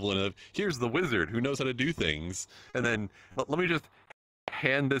of equivalent of, here's the wizard who knows how to do things, and then let me just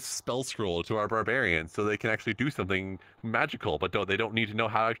hand this spell scroll to our barbarians so they can actually do something magical, but they don't need to know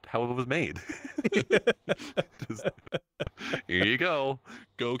how it was made. Just, here you go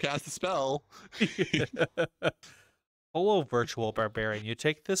cast a spell. Hello, virtual barbarian. You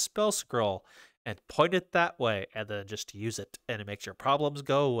take this spell scroll and point it that way, and then just use it, and it makes your problems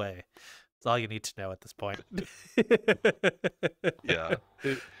go away. That's all you need to know at this point. Yeah,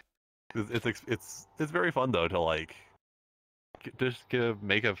 it's very fun though to like just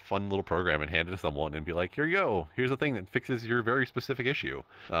make a fun little program and hand it to someone and be like, here you go, here's a thing that fixes your very specific issue.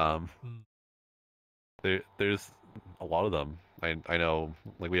 There's a lot of them. I know,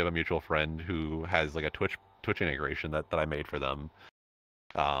 like we have a mutual friend who has like a Twitch integration that I made for them.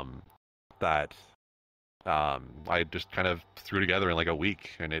 That I just kind of threw together in like a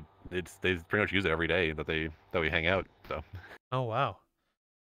week, and they pretty much use it every day that we hang out. So. Oh wow.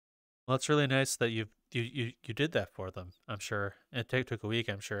 Well, it's really nice that you did that for them. I'm sure it took a week.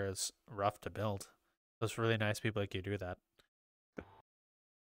 I'm sure it's rough to build. It's really nice people like you do that.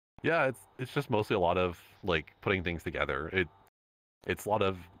 Yeah, it's just mostly a lot of like putting things together. It's a lot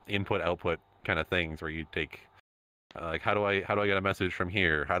of input output kind of things where you take like how do I get a message from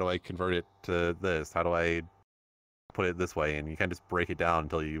here? How do I convert it to this? How do I put it this way? And you kind of just break it down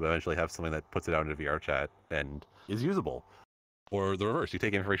until you eventually have something that puts it out into VRChat and is usable. Or the reverse, you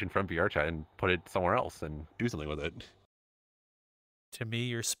take information from VRChat and put it somewhere else and do something with it. To me,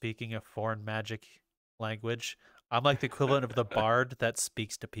 you're speaking a foreign magic language. I'm like the equivalent of the bard that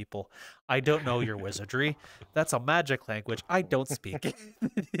speaks to people. I don't know your wizardry. That's a magic language. I don't speak.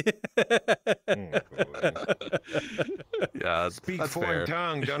 Yeah, speak foreign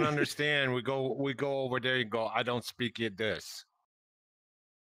tongue. Don't understand. We go over there and go, I don't speak it. This.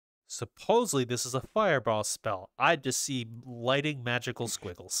 supposedly this is a fireball spell. I just see lighting magical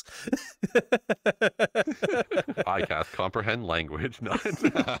squiggles. I cast comprehend language. No.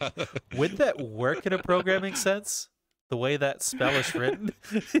 Would that work in a programming sense? The way that spell is written?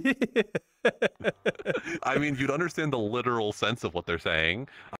 I mean, you'd understand the literal sense of what they're saying.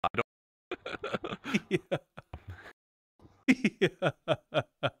 I don't. Yeah.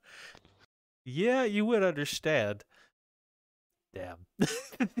 Yeah, you would understand. Damn.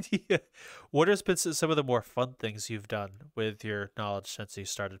 Yeah. What has been some of the more fun things you've done with your knowledge since you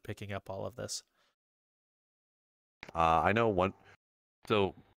started picking up all of this? I know one.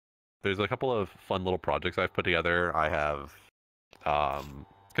 So there's a couple of fun little projects I've put together. I have,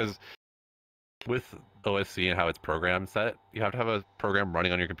 because with OSC and how it's program set, you have to have a program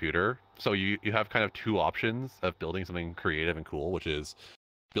running on your computer. So you have kind of two options of building something creative and cool, which is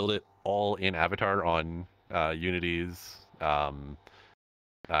build it all in Avatar on Unity's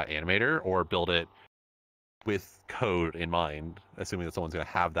animator, or build it with code in mind, assuming that someone's going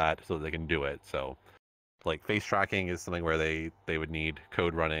to have that so that they can do it. So like face tracking is something where they would need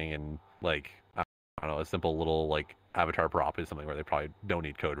code running, and like I don't know, a simple little like avatar prop is something where they probably don't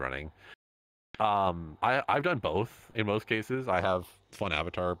need code running. I've done both in most cases. I have fun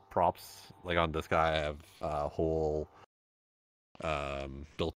avatar props. Like on this guy, I have a whole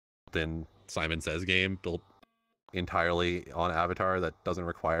built-in Simon Says game built entirely on Avatar that doesn't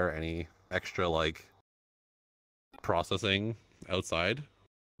require any extra like processing outside.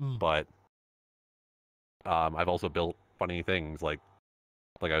 But I've also built funny things like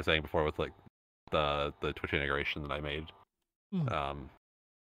I was saying before with like the Twitch integration that I made.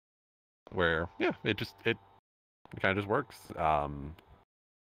 Where yeah, it kind of just works.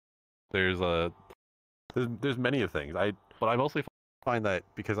 There's many of things. But I mostly find that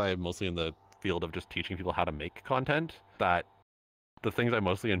because I am mostly in the field of just teaching people how to make content, that the things I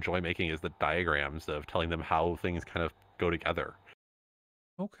mostly enjoy making is the diagrams of telling them how things kind of go together.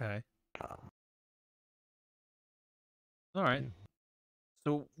 Okay. All right.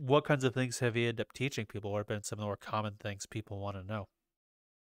 So what kinds of things have you ended up teaching people? What have been some of the more common things people want to know?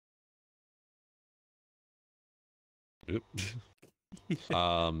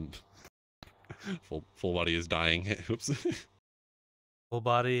 Full body is dying. Oops. Full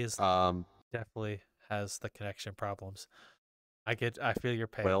body is definitely has the connection problems. I feel your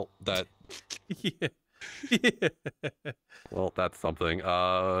pain. Well, that. Yeah. Well, that's something.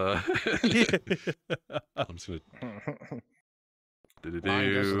 I'm just gonna.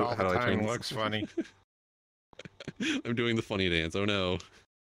 Mine does it all How the do I time. turn Looks funny. I'm doing the funny dance. Oh no.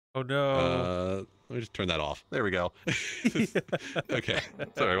 Oh no. Let me just turn that off. There we go. Okay.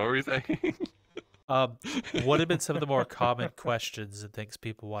 Sorry, what were you saying? What have been some of the more common questions and things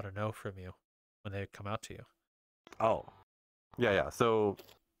people want to know from you when they come out to you? Oh, yeah. So,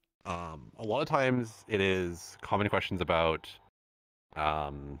 a lot of times it is common questions about,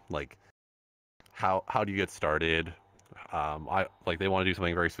 like, how do you get started? They want to do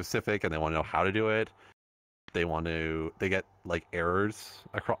something very specific and they want to know how to do it. They get like errors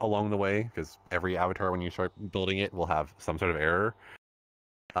along the way, because every avatar when you start building it will have some sort of error.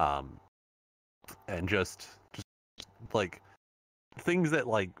 And just like things that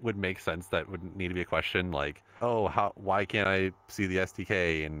like would make sense that would need to be a question, like, oh, why can't I see the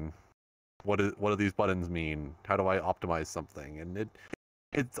SDK, and what do these buttons mean? How do I optimize something? And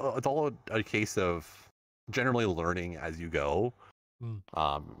it's all a case of generally learning as you go.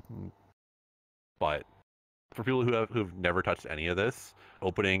 But for people who've never touched any of this,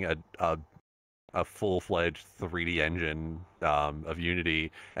 opening a full-fledged 3D engine of Unity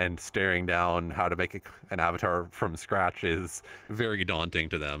and staring down how to make an avatar from scratch is very daunting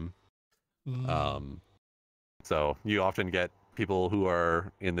to them. So you often get people who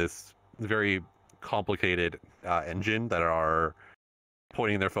are in this very complicated engine that are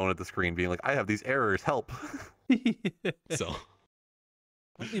pointing their phone at the screen being like, I have these errors, help. So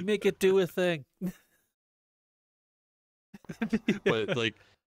let me make it do a thing. But like,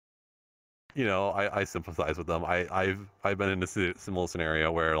 you know, I sympathize with them. I've been in a similar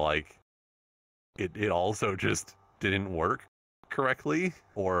scenario where like it also just didn't work correctly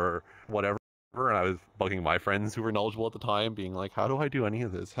or whatever, and I was bugging my friends who were knowledgeable at the time, being like, how do I do any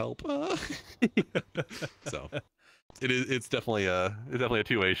of this? Help. So it's definitely a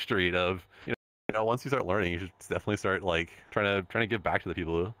two-way street of, you know, once you start learning, you should definitely start like trying to give back to the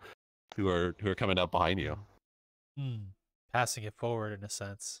people who are coming up behind you. Passing it forward in a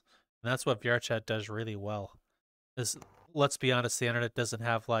sense. And that's what Vrchat does really well. Let's be honest, the internet doesn't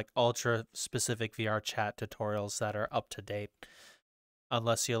have like ultra specific VR chat tutorials that are up to date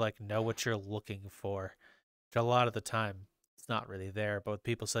unless you like know what you're looking for. But a lot of the time, it's not really there. But with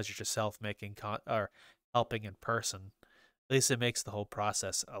people such as yourself making or helping in person, at least it makes the whole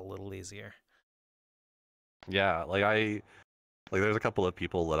process a little easier. Yeah, there's a couple of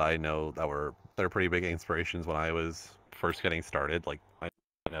people that I know that were pretty big inspirations when I was first getting started. Like I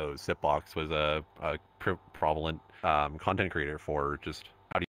know Sipbox was a prevalent content creator for just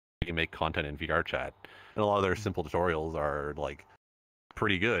how do you make content in VRChat, and a lot of their simple tutorials are like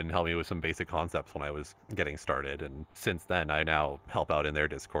pretty good and helped me with some basic concepts when I was getting started. And since then, I now help out in their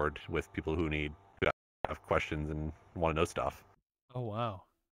Discord with people who have questions and want to know stuff. Oh wow!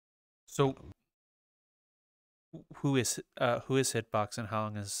 So who is Hitbox and how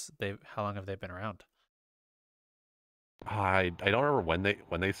long have they been around? I don't remember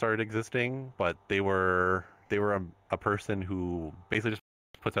when they started existing, but they were a person who basically just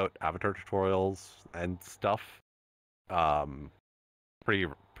puts out avatar tutorials and stuff, um,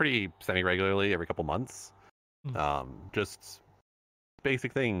 pretty semi regularly every couple months. Just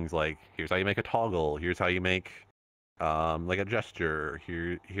basic things like here's how you make a toggle, here's how you make like a gesture,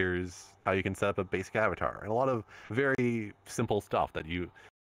 here's how you can set up a basic avatar, and a lot of very simple stuff that a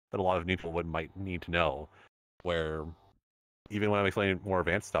lot of new people might need to know. Where even when I'm explaining more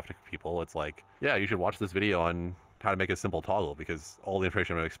advanced stuff to people, it's like, yeah, you should watch this video on how to make a simple toggle because all the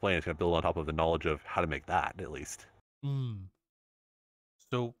information I'm going to explain is going to build on top of the knowledge of how to make that, at least.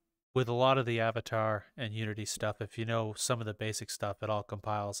 So with a lot of the Avatar and Unity stuff, if you know some of the basic stuff, it all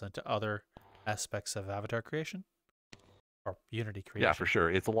compiles into other aspects of Avatar creation or Unity creation. Yeah, for sure.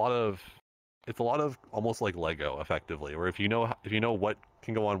 It's a lot of almost like Lego, effectively, where if you know what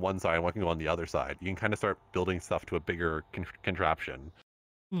can go on one side and what can go on the other side, you can kind of start building stuff to a bigger contraption.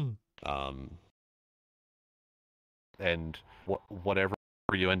 And whatever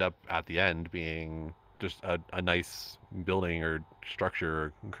you end up at the end being just a nice building or structure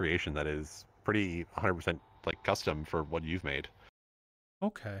or creation that is pretty 100% like custom for what you've made.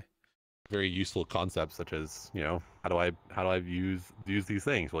 Okay. Very useful concepts such as, how do I use these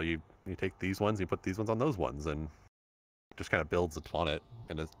things? Well, you take these ones, you put these ones on those ones, and just kind of builds upon it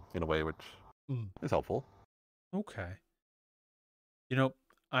in a way which is helpful. Okay.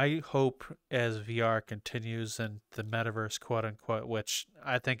 I hope as VR continues and the metaverse, quote unquote, which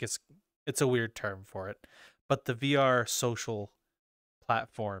I think it's a weird term for it, but the VR social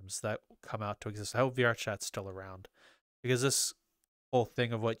platforms that come out to exist. I hope VRChat's still around because this whole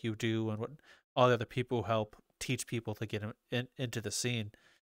thing of what you do and what all the other people who help teach people to get into the scene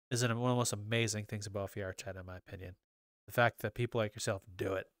is one of the most amazing things about VRChat, in my opinion. The fact that people like yourself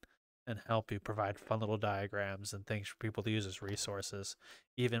do it and help you provide fun little diagrams and things for people to use as resources,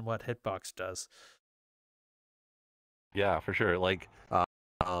 even what Hitbox does. Yeah, for sure.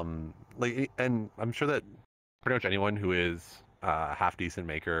 And I'm sure that pretty much anyone who is a half decent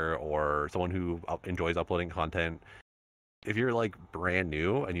maker or someone who enjoys uploading content, if you're like brand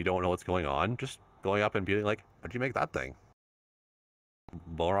new and you don't know what's going on, just going up and being like, how'd you make that thing?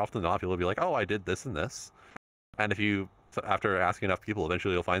 More often than not, people will be like, oh, I did this and this. And after asking enough people,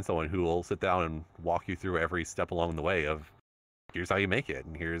 eventually you'll find someone who will sit down and walk you through every step along the way of here's how you make it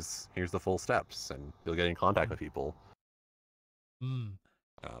and here's the full steps, and you'll get in contact with people.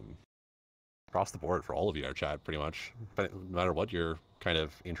 Across the board for all of VRChat, pretty much, but no matter what your kind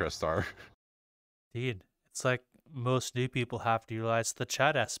of interests are. Indeed. It's like most new people have to utilize the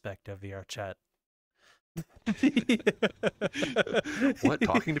chat aspect of VRChat. What,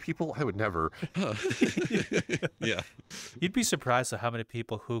 talking to people? I would never. Yeah. You'd be surprised at how many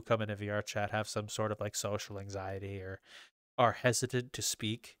people who come into VRChat have some sort of like social anxiety or are hesitant to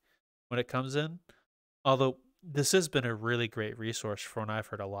speak when it comes in. Although this has been a really great resource for when I've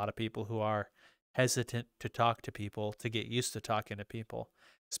heard a lot of people who are hesitant to talk to people, to get used to talking to people,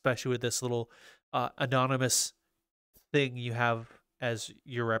 especially with this little anonymous thing you have as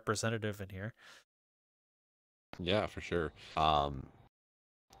your representative in here. Yeah, for sure.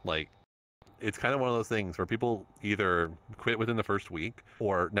 It's kind of one of those things where people either quit within the first week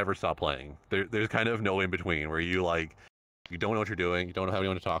or never stop playing. There's kind of no in between where you don't know what you're doing, you don't have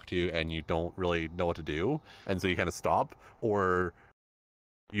anyone to talk to, and you don't really know what to do, and so you kind of stop, or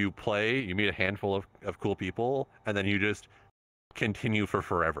you play, you meet a handful of cool people, and then you just continue for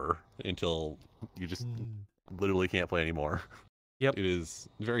forever until you just literally can't play anymore. Yep. It is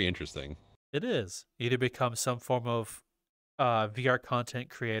very interesting. It is. Either become some form of VR content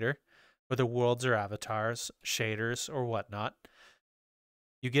creator, whether worlds or avatars, shaders, or whatnot.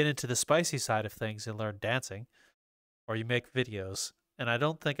 You get into the spicy side of things and learn dancing, or you make videos. And I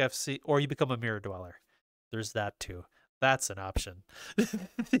don't think I've seen, or you become a mirror dweller. There's that too. That's an option.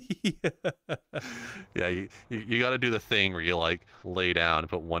 Yeah, you got to do the thing where you like lay down and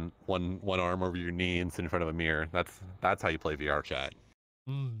put one arm over your knee and sit in front of a mirror. That's how you play VR chat.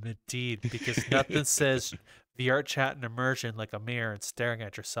 Indeed, because nothing says VR chat and immersion like a mirror and staring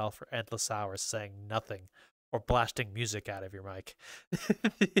at yourself for endless hours saying nothing or blasting music out of your mic.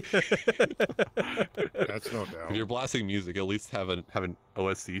 That's no If doubt. you're blasting music, at least have an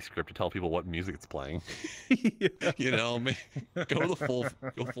OSC script to tell people what music it's playing. You know, go full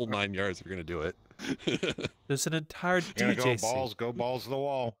 9 yards if you're gonna do it. There's an entire You're DJ gonna scene. go balls to the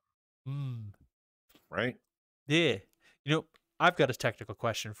wall, Mm, right? yeah. You know, I've got a technical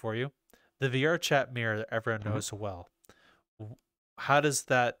question for you. The VR chat mirror that everyone Mhm. knows so well. How does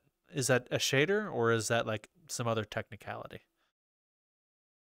that, is that a shader or is that like some other technicality?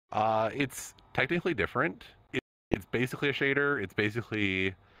 It's technically different. It's basically a shader. It's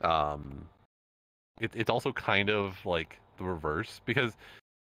basically it's also kind of like the reverse because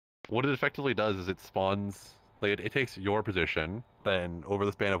what it effectively does is it spawns like it takes your position, then over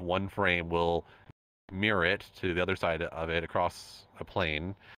the span of one frame will mirror it to the other side of it across a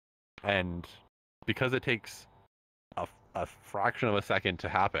plane, and because it takes a fraction of a second to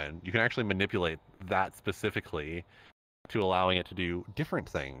happen, you can actually manipulate that specifically to allowing it to do different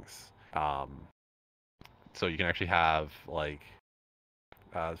things. So you can actually have like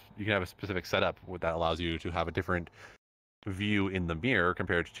you can have a specific setup that allows you to have a different view in the mirror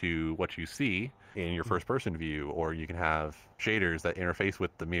compared to what you see in your first person view, or you can have shaders that interface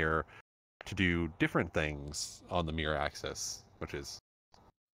with the mirror to do different things on the mirror axis, which is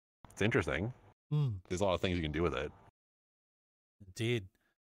it's interesting. There's a lot of things you can do with it. Indeed.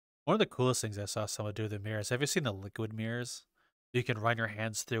 One of the coolest things I saw someone do with the mirrors. Have you seen the liquid mirrors? You can run your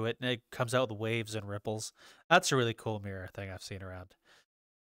hands through it and it comes out with waves and ripples. That's a really cool mirror thing I've seen around.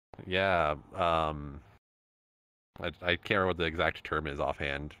 Yeah, I can't remember what the exact term is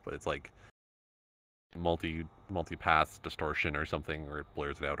offhand, but it's like multi-pass distortion or something, or it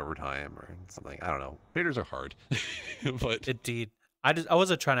blurs it out over time or something. I don't know. Shaders are hard, but Indeed. I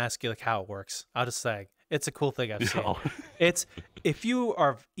wasn't trying to ask you like how it works. I was just saying it's a cool thing I've seen. no. It's, if you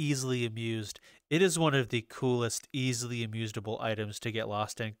are easily amused, it is one of the coolest, easily amusable items to get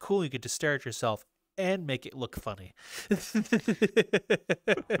lost in. Cool, you get to stare at yourself and make it look funny.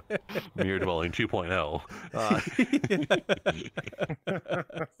 Mirror dwelling 2.0.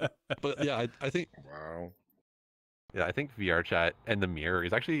 But yeah, I think Wow. yeah, I think VR chat and the mirror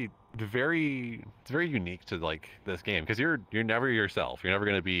is actually it's very unique to like this game because you're never yourself. You're never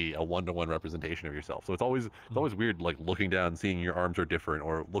going to be a one-to-one representation of yourself. So it's always weird like looking down and seeing your arms are different,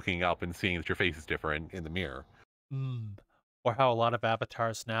 or looking up and seeing that your face is different in the mirror. Or how a lot of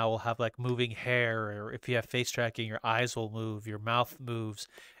avatars now will have like moving hair, or if you have face tracking, your eyes will move, your mouth moves,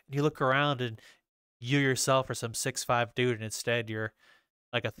 and you look around and you yourself are some 6'5" dude, and instead you're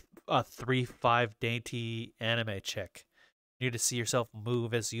like a 3'5" dainty anime chick. You need to see yourself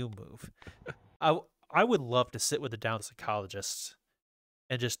move as you move. I would love to sit with a down psychologist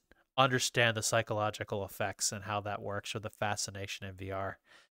and just understand the psychological effects and how that works, or the fascination in VR,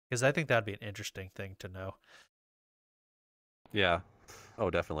 because I think that'd be an interesting thing to know. Yeah. Oh,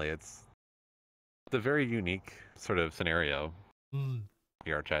 definitely. It's a very unique sort of scenario.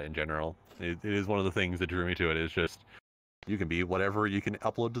 VR chat in general. It is one of the things that drew me to it. Is just you can be whatever you can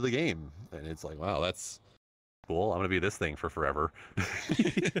upload to the game, and it's like, wow, that's cool. I'm gonna be this thing for forever.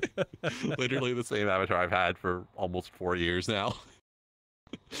 Literally the same avatar I've had for almost 4 years now.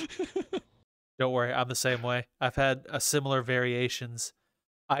 Don't worry, I'm the same way. I've had a similar variations.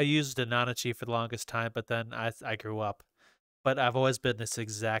 I used a Nanachi for the longest time, but then I grew up. But I've always been this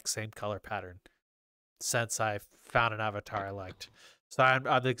exact same color pattern since I found an avatar I liked. So I'm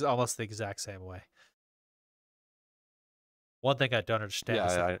almost the exact same way. One thing I don't understand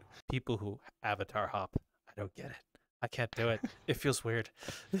is Yeah, people who avatar hop. I don't get it. I can't do it. It feels weird.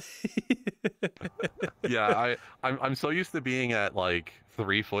 yeah. I'm so used to being at like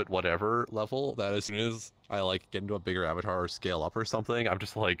 3 foot whatever level that as soon as I like get into a bigger avatar or scale up or something, I'm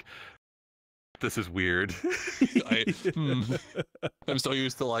just like, this is weird. I'm so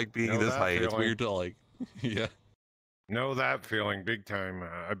used to like being this height. It's weird to like, yeah. Know that feeling big time.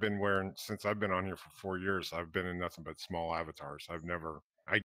 I've been wearing, since I've been on here for 4 years, I've been in nothing but small avatars. I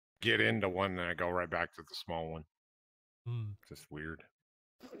get into one and I go right back to the small one. Just weird.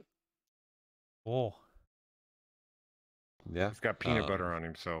 Oh. Yeah. He's got peanut butter on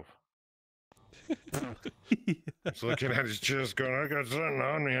himself. He's looking at his chest going, I got something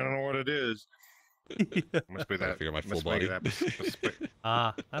on me. I don't know what it is. Must be that. Figure my full body. That's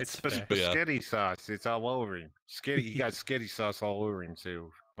it's fair. spaghetti sauce. It's all over him. He got skitty sauce all over him too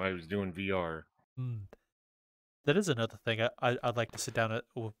while he was doing VR. That is another thing I'd like to sit down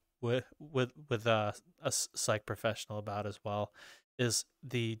with a psych professional about as well, is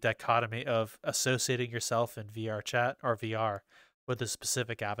the dichotomy of associating yourself in VR chat or VR with a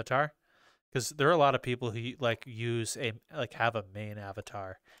specific avatar, because there are a lot of people who like use have a main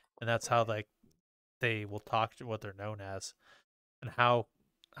avatar, and that's how like they will talk to what they're known as, and how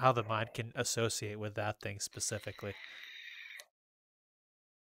the mind can associate with that thing specifically.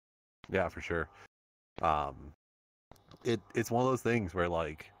 Yeah, for sure. It's one of those things where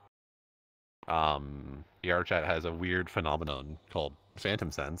like VRChat has a weird phenomenon called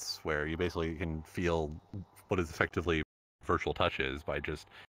phantom sense, where you basically can feel what is effectively virtual touches by just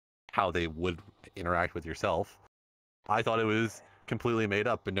how they would interact with yourself. I thought it was completely made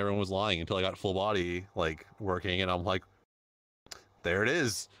up and everyone was lying until I got full body like working, and I'm like, there it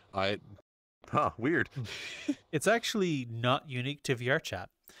is. Weird. It's actually not unique to VRChat.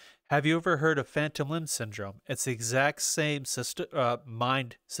 Have you ever heard of phantom limb syndrome? It's the exact same system,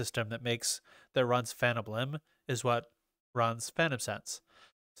 mind system that runs phantom limb is what runs phantom sense.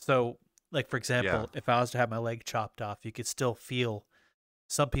 So, like for example, if I was to have my leg chopped off, you could still feel.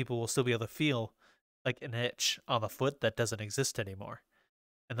 Some people will still be able to feel like an itch on the foot that doesn't exist anymore,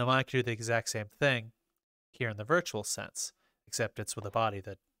 and the mind can do the exact same thing here in the virtual sense, except it's with a body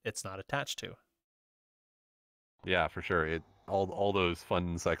that it's not attached to. Yeah, for sure. All those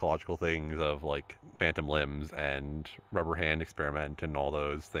fun psychological things of like phantom limbs and rubber hand experiment and all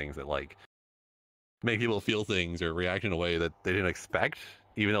those things that like make people feel things or react in a way that they didn't expect,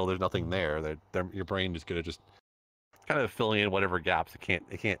 even though there's nothing there. That your brain is gonna just kind of filling in whatever gaps it can't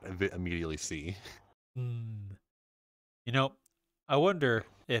immediately see. You know, I wonder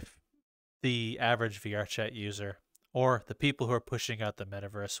if the average VRChat user or the people who are pushing out the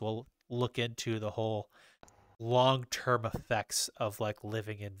metaverse will look into the whole long-term effects of like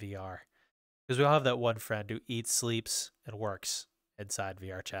living in VR. Because we all have that one friend who eats, sleeps, and works inside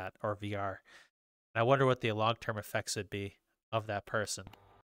VRChat or VR. And I wonder what the long-term effects would be of that person,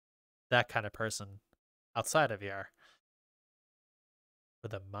 that kind of person outside of VR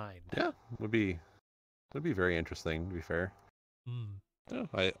with a mind. Yeah, would be very interesting, to be fair.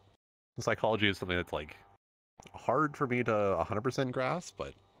 Yeah, psychology is something that's like hard for me to 100% grasp,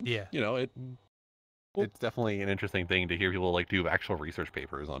 but yeah, you know, it's definitely an interesting thing to hear people like do actual research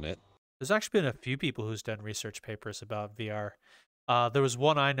papers on it. There's actually been a few people who's done research papers about VR. There was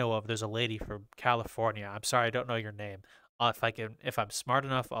one I know of. There's a lady from California. I'm sorry, I don't know your name. If I'm smart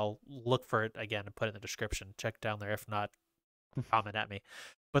enough, I'll look for it again and put it in the description. Check down there. If not, comment at me.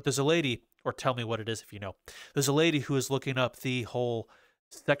 But there's a lady, or tell me what it is if you know. There's a lady who is looking up the whole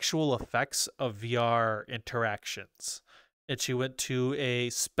sexual effects of VR interactions, and she went to a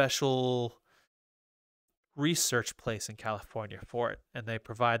special research place in California for it, and they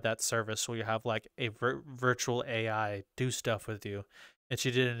provide that service where you have like a virtual AI do stuff with you, and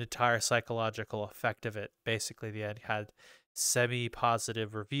she did an entire psychological effect of it. Basically, the end had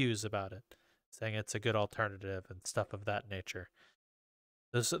semi-positive reviews about it, saying it's a good alternative and stuff of that nature.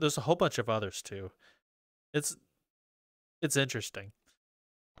 There's a whole bunch of others too. It's interesting,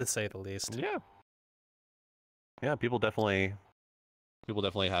 to say the least. Yeah, people definitely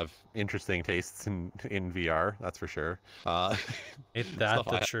have interesting tastes in VR. That's for sure. Ain't that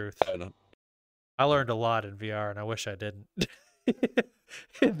the truth? I learned a lot in VR, and I wish I didn't.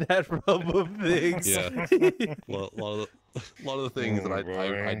 In that realm of things. Yeah. Well, a lot of the things that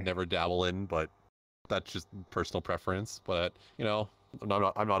I'd never dabble in, but that's just personal preference. But you know, I'm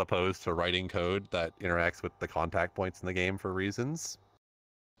not opposed to writing code that interacts with the contact points in the game for reasons.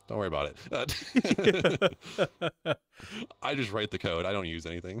 Don't worry about it. I just write the code. I don't use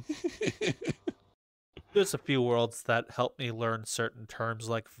anything. There's a few worlds that help me learn certain terms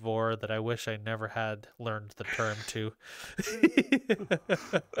like vor that I wish I never had learned the term to.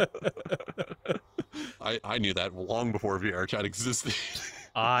 I knew that long before VRChat existed.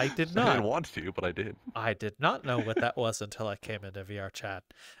 I did not. I didn't want to, but I did. I did not know what that was until I came into VRChat.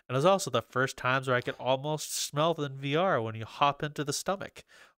 And it was also the first times where I could almost smell in VR when you hop into the stomach.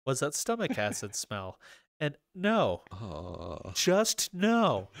 Was that stomach acid smell? And no. Just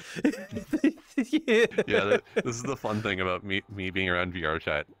no. Yeah, this is the fun thing about me being around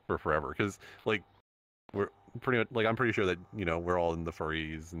VRChat for forever, because like we're pretty much like I'm pretty sure that you know we're all in the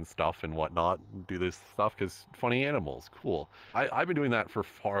furries and stuff and whatnot, do this stuff because funny animals, cool. I've been doing that for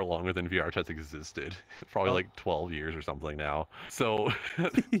far longer than VRChat's existed, probably like 12 years or something now. So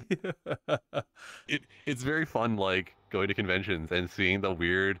it's very fun like going to conventions and seeing the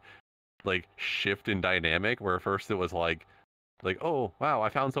weird like shift in dynamic where first it was like oh wow, I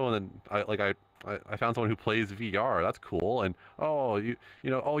found someone I found someone who plays VR, that's cool, and oh you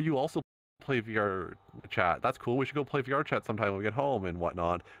know oh you also play VR chat. That's cool. We should go play VR chat sometime when we get home and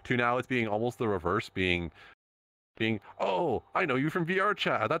whatnot. To now it's being almost the reverse, being, oh, I know you from VR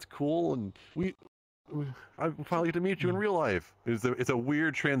chat. That's cool, and I finally get to meet you in real life. It's a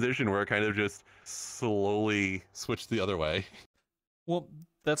weird transition where it kind of just slowly switched the other way. Well,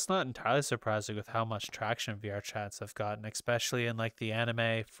 that's not entirely surprising with how much traction VR chats have gotten, especially in like the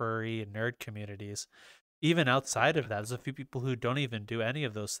anime, furry, and nerd communities. Even outside of that, there's a few people who don't even do any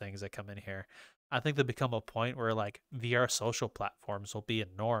of those things that come in here. I think there'll become a point where like VR social platforms will be a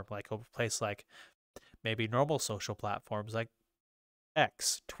norm, like a place like maybe normal social platforms like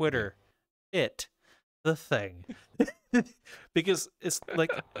X, Twitter, the thing. Because it's like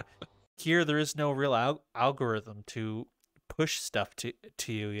here there is no real algorithm to push stuff to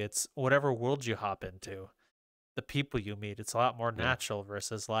you. It's whatever world you hop into, the people you meet. It's a lot more natural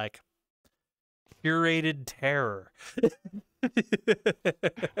versus like curated terror.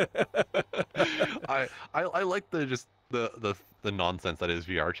 I like the nonsense that is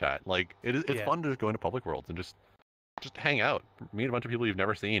VR chat. Like it's fun to just go into public worlds and just hang out, meet a bunch of people you've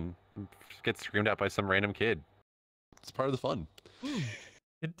never seen, get screamed at by some random kid. It's part of the fun.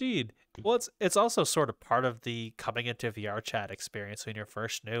 Indeed. Well, it's also sort of part of the coming into VR chat experience when you're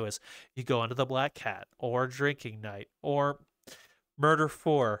first new is you go into the Black Cat or drinking night or Murder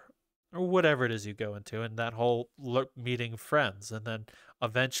 4 or whatever it is you go into, and that whole meeting friends, and then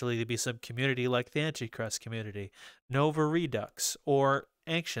eventually there'll be some community like the Antichrist community, Nova Redux, or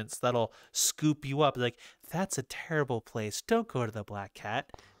Ancients that'll scoop you up like, that's a terrible place. Don't go to the Black Cat.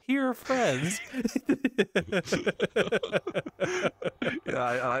 Here are friends.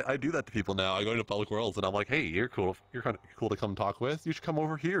 Yeah, I do that to people now. I go into public worlds and I'm like, hey, you're cool. You're kind of cool to come talk with. You should come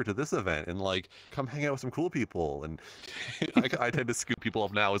over here to this event and like come hang out with some cool people. And I tend to scoop people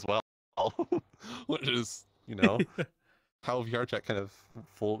up now as well, which is, you know, how VR chat kind of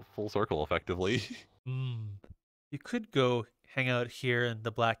full circle effectively. You could go hang out here in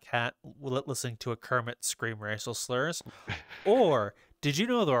the Black Cat listening to a Kermit scream racial slurs. Or did you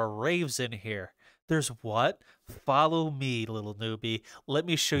know there are raves in here? There's what? Follow me, little newbie. Let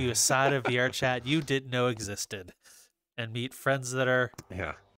me show you a side of VR chat you didn't know existed. And meet friends that are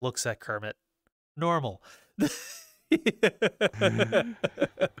looks at Kermit. Normal.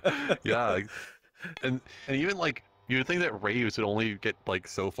 Yeah. And even like you would think that raves would only get like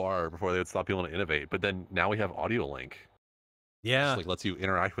so far before they would stop being able to innovate, but then now we have audio link. Yeah. Just, like lets you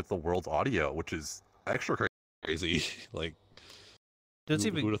interact with the world's audio, which is extra crazy. Like who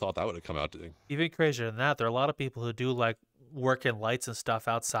would have thought that would have come out to? Even crazier than that, there are a lot of people who do like work in lights and stuff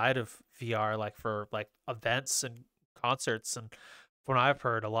outside of VR, like for like events and concerts. And from what I've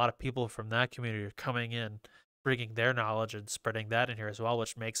heard, a lot of people from that community are coming in, bringing their knowledge and spreading that in here as well,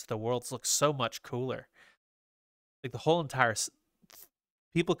 which makes the worlds look so much cooler. Like the whole entire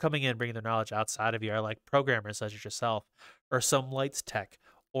people coming in, bringing their knowledge outside of VR, like programmers such as yourself, or some lights tech,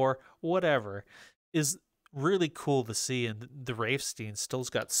 or whatever, is really cool to see. And the Ravestein still's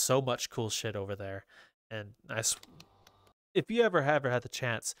got so much cool shit over there. And if you ever had the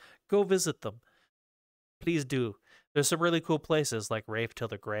chance, go visit them. Please do. There's some really cool places like Rave Till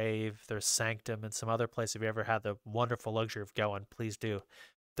the Grave, there's Sanctum, and some other places. If you ever had the wonderful luxury of going, please do.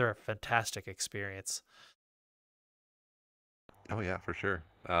 They're a fantastic experience. Oh yeah, for sure.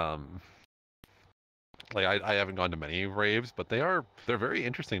 Like I haven't gone to many raves, but they're very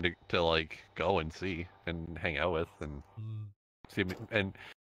interesting to like go and see and hang out with and see. And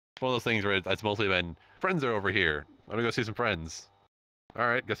it's one of those things where it's mostly been friends are over here. I'm gonna go see some friends. All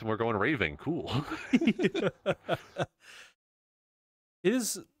right, guess we're going raving. Cool. It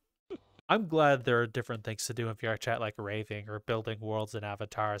is. I'm glad there are different things to do in VR chat, like raving or building worlds and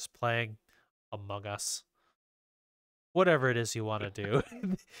avatars, playing Among Us, whatever it is you want to do.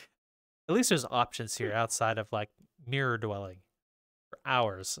 At least there's options here outside of like mirror dwelling for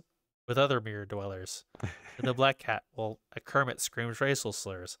hours with other mirror dwellers. In the Black Cat, well, a Kermit screams racial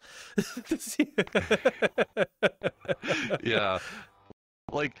slurs. Yeah.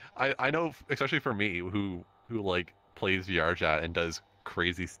 Like I know, especially for me who like plays VR chat and does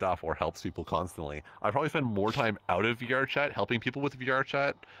crazy stuff or helps people constantly, I probably spend more time out of VR chat helping people with VR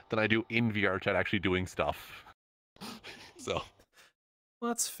chat than I do in VR chat actually doing stuff. So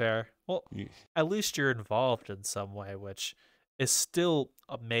well, that's fair. Well, at least you're involved in some way, which is still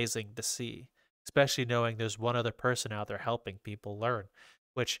amazing to see, especially knowing there's one other person out there helping people learn,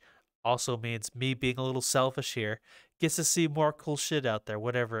 which also means me being a little selfish here gets to see more cool shit out there,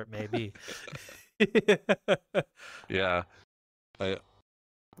 whatever it may be. Yeah,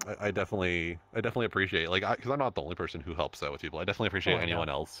 I definitely appreciate, like, because I'm not the only person who helps out with people. I definitely appreciate anyone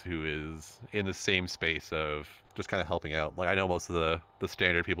else who is in the same space of just kind of helping out. Like I know most of the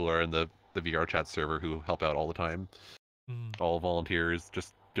standard people are in the the VRchat server who help out all the time. Mm, All volunteers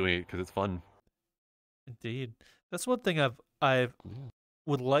just doing it because it's fun. indeed. That's one thing I've Yeah.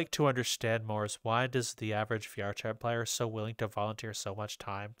 would like to understand more is why does the average VRChat player so willing to volunteer so much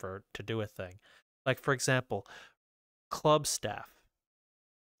time to do a thing? Like for example, club staff.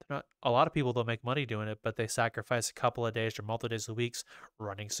 They're not a lot of people don't make money doing it, but they sacrifice a couple of days or multiple days a week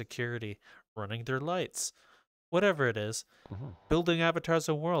running security, running their lights, whatever it is. Mhm. Building avatars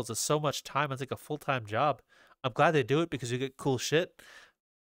and worlds is so much time. It's like a full-time job. I'm glad they do it because you get cool shit.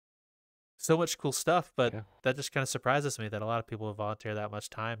 So much cool stuff, but Yeah. that just kind of surprises me that a lot of people volunteer that much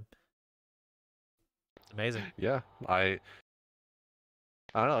time. It's amazing. Yeah, I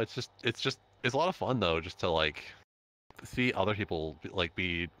don't know. It's a lot of fun though, just to like see other people like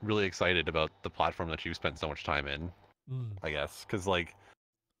be really excited about the platform that you've spent so much time in. Mm. I guess because like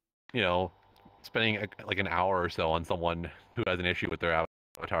spending like an hour or so on someone who has an issue with their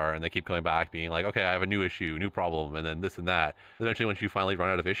avatar and they keep coming back being like, okay, I have a new issue, new problem, and then this and that. Eventually, once you finally run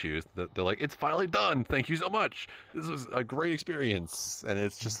out of issues, they're like, it's finally done. Thank you so much. This was a great experience, and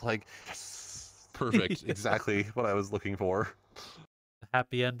it's just like, yes, perfect, exactly what I was looking for.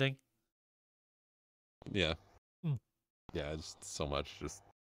 Happy ending. Yeah, Hmm. yeah, just so much. Just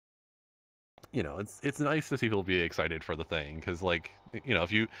it's nice to see people be excited for the thing because like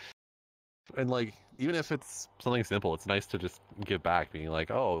if you and like even if it's something simple, it's nice to just give back, being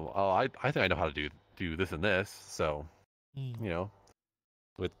like, I think I know how to do this and this. So Mm.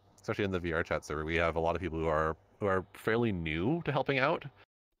 with especially in the VRchat server, we have a lot of people who are fairly new to helping out,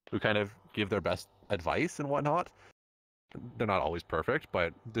 who kind of give their best advice and whatnot. They're not always perfect,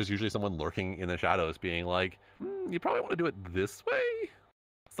 but there's usually someone lurking in the shadows, being like, you probably want to do it this way.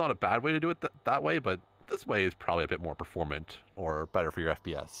 It's not a bad way to do it that way, but this way is probably a bit more performant or better for your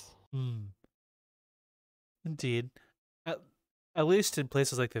FPS. Mm. Indeed. At, at least in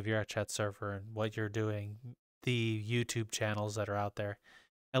places like the VRChat server and what you're doing, the YouTube channels that are out there,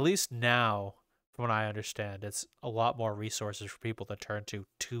 at least now, from what I understand, it's a lot more resources for people to turn to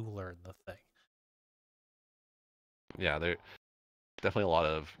learn the thing. Yeah, there definitely a lot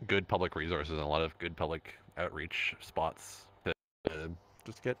of good public resources and a lot of good public outreach spots to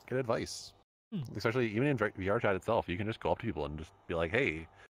just get advice. Especially even in VRChat itself, you can just go up to people and just be like, "Hey,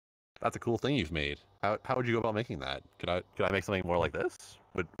 that's a cool thing you've made. How would you go about making that? Could I make something more like this?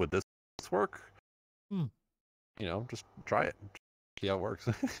 Would this work? Hmm. Just try it, see how it works."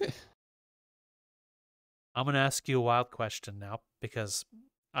 I'm going to ask you a wild question now because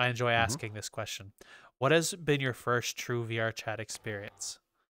I enjoy asking this question. What has been your first true VRChat experience?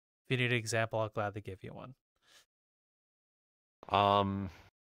 If you need an example, I'll gladly give you one.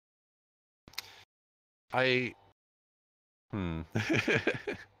 I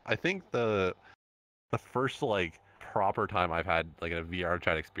I think the first like proper time I've had like a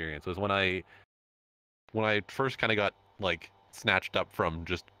VRChat experience was when I first kind of got like snatched up from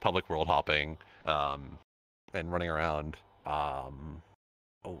just public world hopping and running around.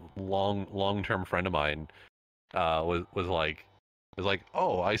 A long-term friend of mine was like,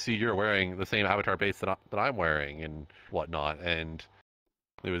 oh, I see you're wearing the same avatar base that I'm wearing and whatnot, and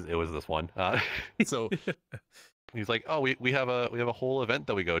it was this one. So he's like, oh, we have a whole event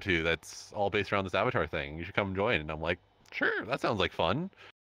that we go to that's all based around this avatar thing. You should come join. And I'm like, sure, that sounds like fun.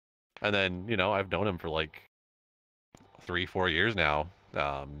 And then I've known him for like 3-4 years now.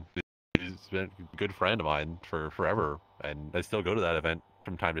 He's been a good friend of mine for forever, and I still go to that event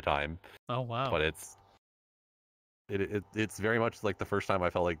from time to time. Oh, wow. But it's very much like the first time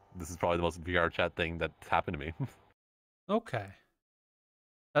I felt like this is probably the most VRChat thing that's happened to me. Okay.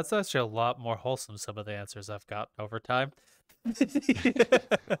 That's actually a lot more wholesome, some of the answers I've got over time.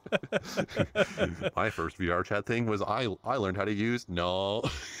 My first VRChat thing was I learned how to use no.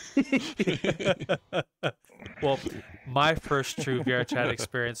 Well, my first true VRChat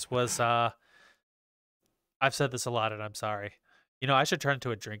experience was I've said this a lot and I'm sorry. I should turn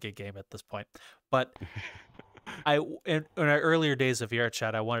into a drinking game at this point. But in our earlier days of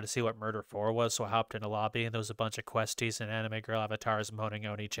VRChat, I wanted to see what Murder 4 was, so I hopped in a lobby and there was a bunch of questies and anime girl avatars moaning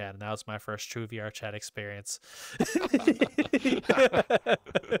Oni-chan, and that was my first true VRChat experience.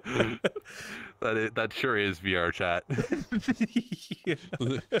 That sure is VRChat.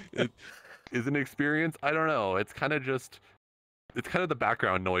 It is an experience. I don't know. It's kind of the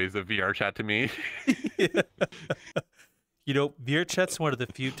background noise of VRChat to me. VRChat's one of the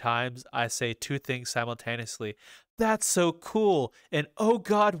few times I say two things simultaneously. That's so cool, and oh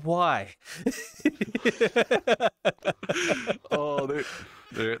God, why? Oh,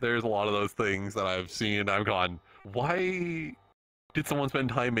 there's a lot of those things that I've seen, and I've gone, why did someone spend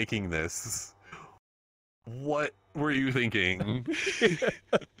time making this? what were you thinking?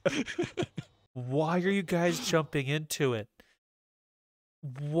 Why are you guys jumping into it?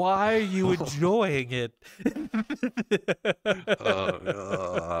 Why are you enjoying it?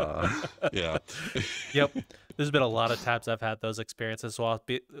 Yeah. Yep. There's been a lot of times I've had those experiences. So I'll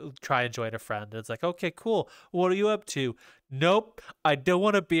try and join a friend. It's like, okay, cool. What are you up to? Nope. I don't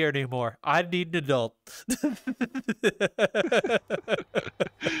want a beer anymore. I need an adult.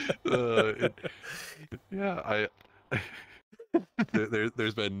 Yeah,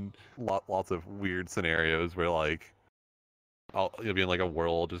 there's been lots of weird scenarios where like you'll be in like a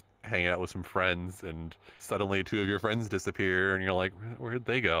world just hanging out with some friends and suddenly two of your friends disappear and you're like, where'd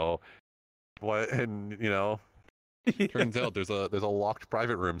they go? What? And you know, turns out there's a locked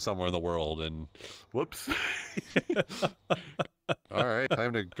private room somewhere in the world and whoops. All right,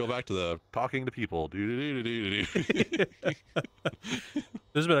 time to go back to the talking to people. There's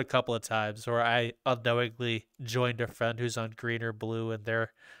been a couple of times where I unknowingly joined a friend who's on green or blue and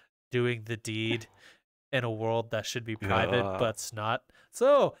they're doing the deed in a world that should be private, but it's not.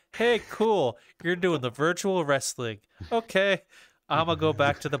 So, hey, cool. You're doing the virtual wrestling. Okay. I'm going to go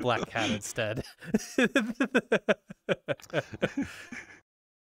back to the Black Cat instead.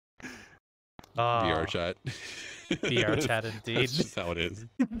 Vrchat. Vrchat indeed. That's just how it is.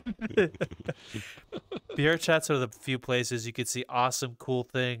 Vrchat's are the few places you can see awesome, cool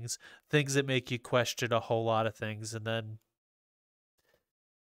things that make you question a whole lot of things, and then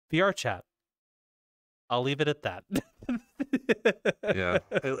Vrchat. I'll leave it at that. Yeah.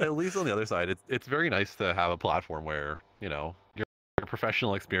 At least on the other side, it's very nice to have a platform where, you know, your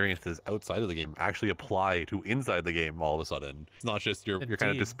professional experiences outside of the game actually apply to inside the game all of a sudden. It's not just you're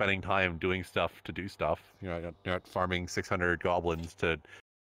kind of just spending time doing stuff to do stuff. You're not farming 600 goblins to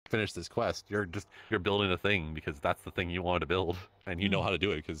finish this quest. You're building a thing because that's the thing you wanted to build and you know how to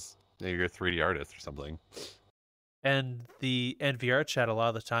do it because maybe you're a 3D artist or something. And the Vrchat a lot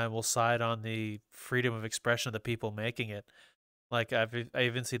of the time will side on the freedom of expression of the people making it. Like I've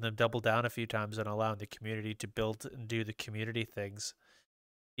even seen them double down a few times on allowing the community to build and do the community things,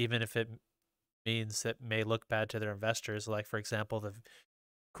 even if it means that may look bad to their investors. Like for example, the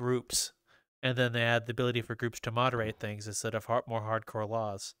groups, and then they add the ability for groups to moderate things instead of more hardcore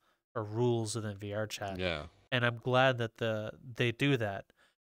laws or rules within Vrchat. Yeah. And I'm glad that they do that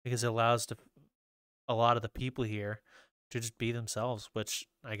because it allows a lot of the people here to just be themselves, which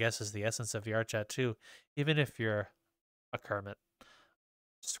I guess is the essence of Vrchat too. Even if you're a Kermit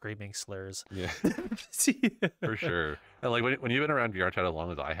screaming slurs. Yeah. For sure. And like when you've been around Vrchat as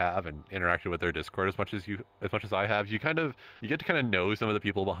long as I have and interacted with their Discord as much as I have, you get to kind of know some of the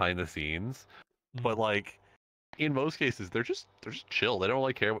people behind the scenes. But like in most cases they're just chill. They don't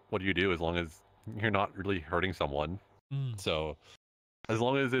really care what you do as long as you're not really hurting someone. So as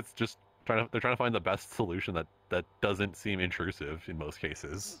long as it's just they're trying to find the best solution that doesn't seem intrusive in most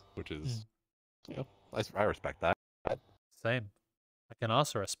cases, which is I respect that. Same. I can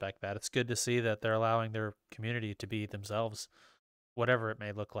also respect that. It's good to see that they're allowing their community to be themselves, whatever it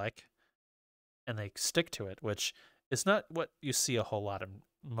may look like, and they stick to it, which is not what you see a whole lot of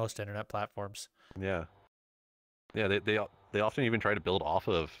most internet platforms. Yeah. They often even try to build off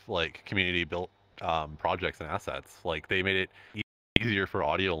of like community built projects and assets. Like they made it easier for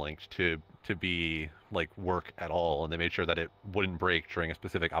audio linked to be like work at all, and they made sure that it wouldn't break during a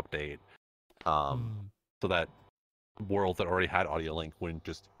specific update, so that worlds that already had audio link wouldn't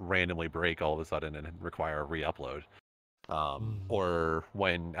just randomly break all of a sudden and require a re-upload. Or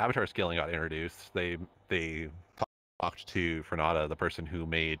when avatar scaling got introduced, they talked to Vrchat, the person who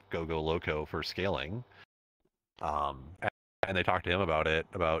made Go Go Loco for scaling, and they talked to him about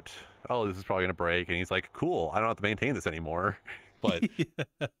oh, this is probably gonna break, and he's like, cool, I don't have to maintain this anymore. But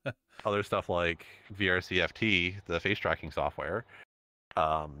other stuff like VRCFT, the face tracking software,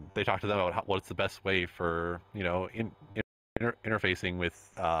 they talked to them about what's the best way for interfacing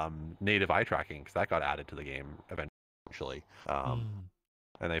with native eye tracking, because that got added to the game eventually,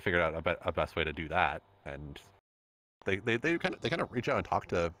 and they figured out a best way to do that, and they kind of reach out and talk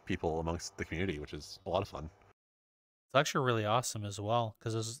to people amongst the community, which is a lot of fun. It's actually really awesome as well,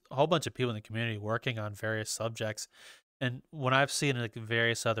 because there's a whole bunch of people in the community working on various subjects. And when I've seen like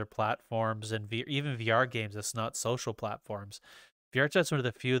various other platforms and even VR games, it's not social platforms. Vrchat's one of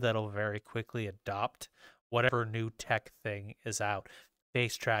the few that'll very quickly adopt whatever new tech thing is out.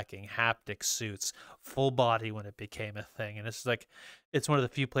 Face tracking, haptic suits, full body when it became a thing. And it's like, it's one of the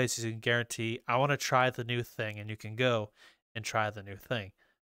few places you can guarantee, I want to try the new thing, and you can go and try the new thing.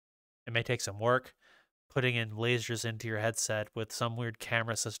 It may take some work, putting in lasers into your headset with some weird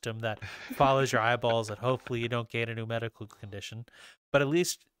camera system that follows your eyeballs, and hopefully you don't gain a new medical condition. But at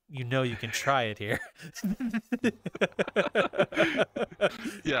least you know you can try it here.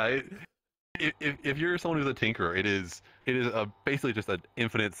 Yeah, if you're someone who's a tinkerer, it is basically just an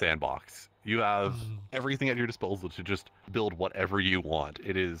infinite sandbox. You have everything at your disposal to just build whatever you want.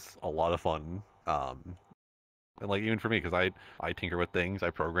 It is a lot of fun. And like even for me, because I tinker with things, I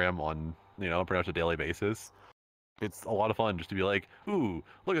program on pretty much a daily basis. It's a lot of fun just to be like, ooh,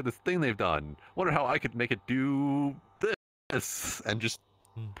 look at this thing they've done. Wonder how I could make it do this, and just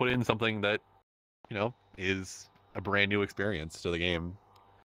put in something that is a brand new experience to the game.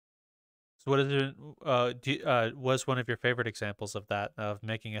 So what is it? Was one of your favorite examples of that, of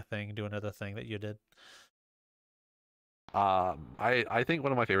making a thing do another thing that you did? I think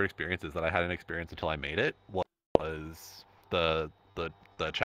one of my favorite experiences that I hadn't experienced until I made it was the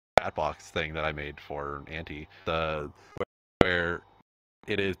chat box thing that I made for Anti. Where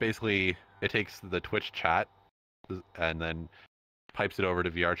it is basically, it takes the Twitch chat and then pipes it over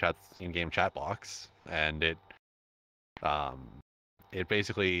to Vrchat's in-game chat box, and it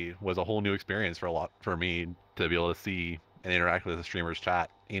basically was a whole new experience for me to be able to see and interact with the streamer's chat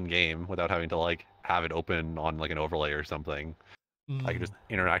in game without having to like have it open on like an overlay or something. I could just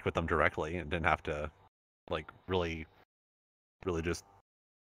interact with them directly and didn't have to like really just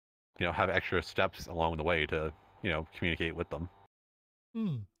have extra steps along the way to communicate with them.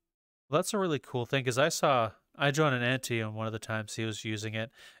 Well, that's a really cool thing, because I joined an Anti on one of the times he was using it,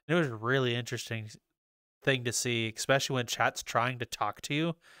 and it was a really interesting thing to see, especially when chat's trying to talk to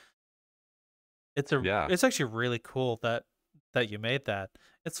you. It's actually really cool that you made that.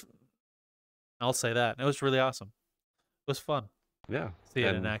 I'll say that. It was really awesome. It was fun. Yeah. See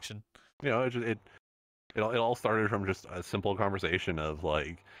it in action. It all started from just a simple conversation of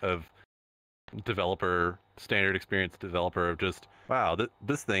developer standard experience developer of just, wow,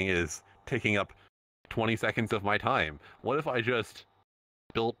 this thing is taking up 20 seconds of my time. What if I just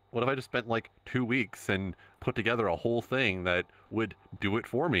spent like 2 weeks and put together a whole thing that would do it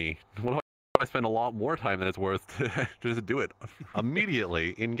for me? What if I spend a lot more time than it's worth to just do it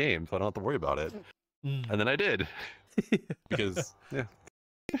immediately in game, so I don't have to worry about it? And then I did. Because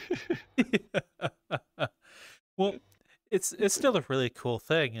well, it's still a really cool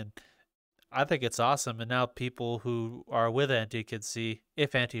thing, and I think it's awesome. And now people who are with Anti can see,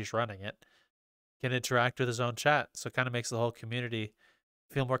 if Anti's running it, can interact with his own chat. So it kind of makes the whole community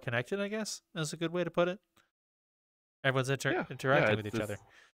feel more connected, I guess. That's a good way to put it. Everyone's interacting with each other.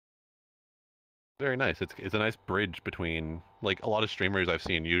 Very nice. It's a nice bridge between, like, a lot of streamers I've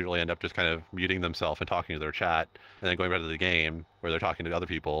seen usually end up just kind of muting themselves and talking to their chat, and then going back to the game where they're talking to other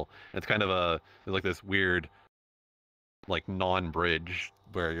people. And it's kind of like this weird, like, non-bridge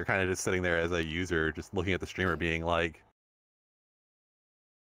where you're kind of just sitting there as a user, just looking at the streamer, being like,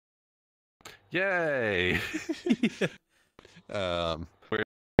 "Yay!" Where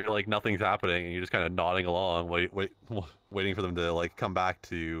you're like, nothing's happening, and you're just kind of nodding along, waiting for them to like come back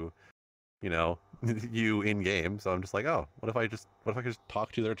to you in game. So I'm just like, oh, what if I could just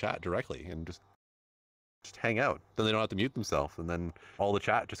talk to their chat directly and just hang out? Then they don't have to mute themselves, and then all the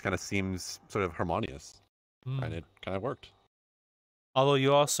chat just kind of seems sort of harmonious, and it kind of worked. Although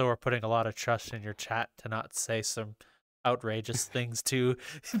you also are putting a lot of trust in your chat to not say some outrageous things too.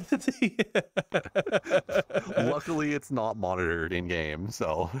 Luckily, it's not monitored in game,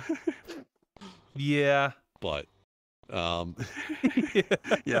 so yeah. But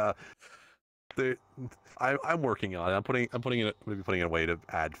yeah. I'm working on it. I'm putting in a way to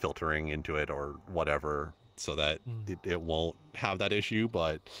add filtering into it or whatever, so that it won't have that issue.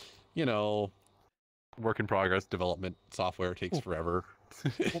 But work in progress. Development software takes forever.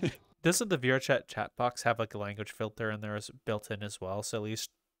 Doesn't the VRChat chat box have like a language filter in there built in as well? So at least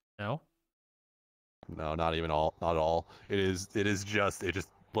no, not at all. It just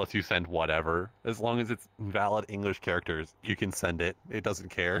lets you send whatever, as long as it's valid English characters. You can send it. It doesn't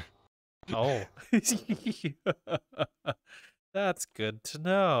care. Oh, that's good to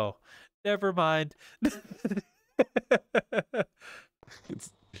know. Never mind.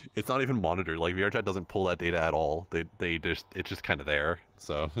 It's not even monitored. Like, VRChat doesn't pull that data at all. It's just kind of there.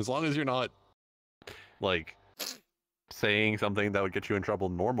 So as long as you're not like saying something that would get you in trouble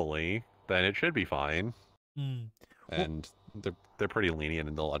normally, then it should be fine. And they're pretty lenient,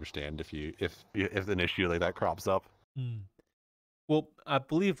 and they'll understand if an issue like that crops up. Well, I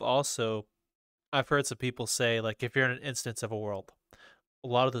believe also I've heard some people say, like, if you're in an instance of a world, a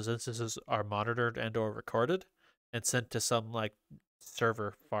lot of those instances are monitored and or recorded and sent to some like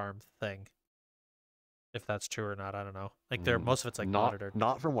server farm thing. If that's true or not, I don't know. Like, most of it's like monitored.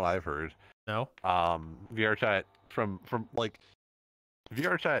 Not from what I've heard. No. VRChat from like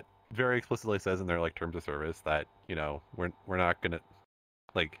VRChat very explicitly says in their like terms of service that we're not gonna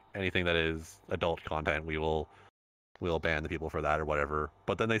like anything that is adult content, we'll ban the people for that or whatever.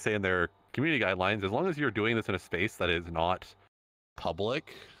 But then they say in their community guidelines, as long as you're doing this in a space that is not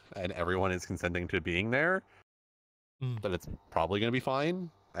public and everyone is consenting to being there, that it's probably going to be fine.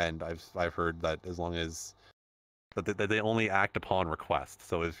 And I've heard that as long as that they only act upon request.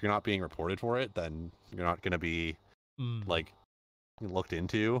 So if you're not being reported for it, then you're not going to be like looked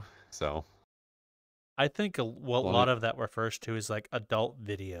into. So I think what a lot of that refers to is like adult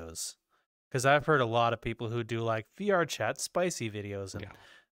videos, because I've heard a lot of people who do like Vrchat spicy videos, and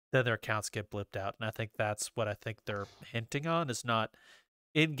then their accounts get blipped out. And I think that's what I think they're hinting on, is not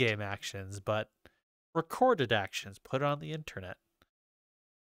in-game actions, but recorded actions put on the internet.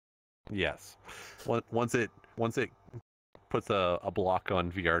 Yes, once it puts a block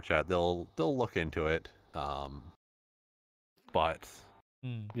on VRChat, they'll look into it. But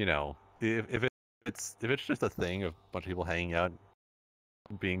you know, if it's just a thing of a bunch of people hanging out,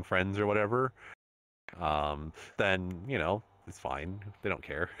 being friends or whatever, then you know it's fine. They don't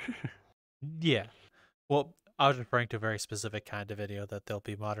care. Yeah. Well, I was referring to a very specific kind of video that they'll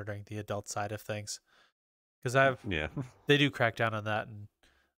be monitoring the adult side of things, because they do crack down on that and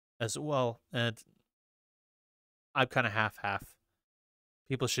as well, and I'm kind of half.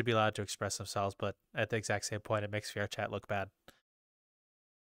 People should be allowed to express themselves, but at the exact same point, it makes VRChat look bad.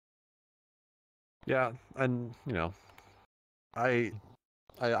 Yeah, and you know, I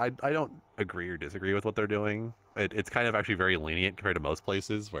don't agree or disagree with what they're doing. It's kind of actually very lenient compared to most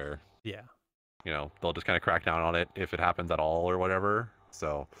places where you know they'll just kind of crack down on it if it happens at all or whatever.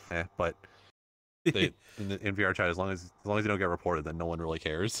 So, but they in VRChat, as long as you don't get reported, then no one really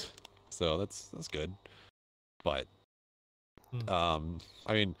cares. So that's good. But I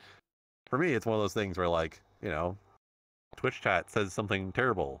mean, for me, it's one of those things where like you know, Twitch chat says something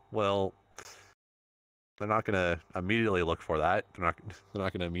terrible. Well, they're not gonna immediately look for that. They're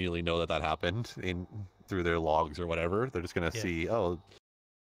not gonna immediately know that happened through their logs or whatever. They're just gonna see, oh,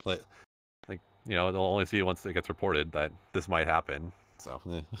 like you know, they'll only see once it gets reported that this might happen. So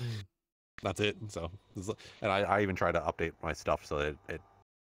that's it. So and I even try to update my stuff so that it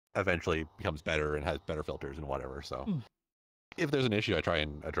eventually becomes better and has better filters and whatever. So if there's an issue, I try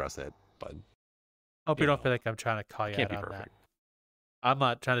and address it. But hope you don't feel like I'm trying to call you out on that. I'm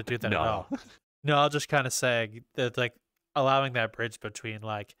not trying to do that at all. No, I'll just kind of say that like allowing that bridge between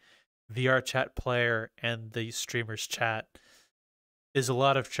like VRChat player and the streamer's chat is a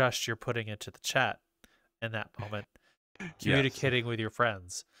lot of trust you're putting into the chat in that moment. Communicating with your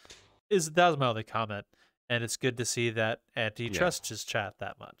friends that was my only comment, and it's good to see that Andy trusts his chat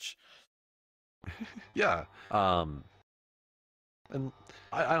that much. Yeah. And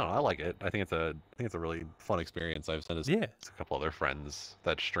I don't know. I like it. I think it's a really fun experience. I've sent a couple other friends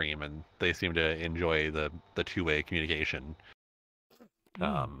that stream, and they seem to enjoy the two-way communication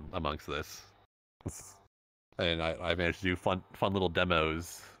amongst this. And I managed to do fun little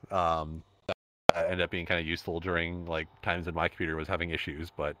demos that ended up being kind of useful during like times when my computer was having issues,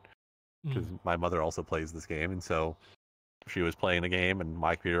 but because my mother also plays this game, and so she was playing the game, and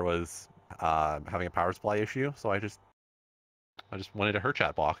my computer was having a power supply issue, so I just went into her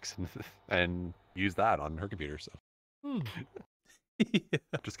chat box and used that on her computer. So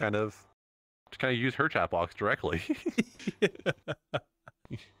just kind of use her chat box directly.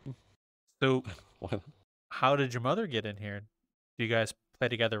 So, how did your mother get in here? Do you guys play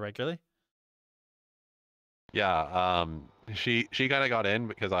together regularly? Yeah, she kind of got in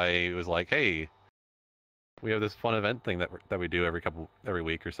because I was like, hey, we have this fun event thing that we do every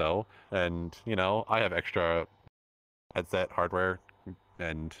week or so, and you know, I have extra headset hardware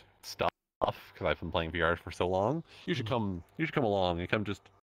and stuff because I've been playing VR for so long. You should come along and come just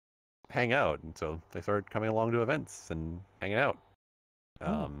hang out. And so they started coming along to events and hanging out.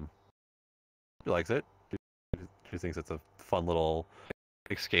 She likes it. She thinks it's a fun little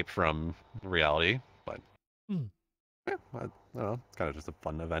escape from reality. But yeah, I don't know. It's kind of just a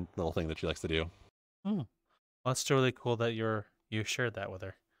fun event, little thing that she likes to do. Well, it's really cool that you shared that with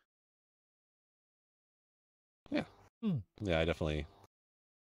her. Yeah. Yeah,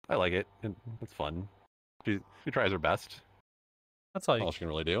 I like it. It's fun. She tries her best. That's all she can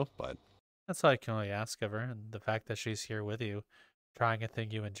really do, but that's all I can really ask of her. And the fact that she's here with you, trying a thing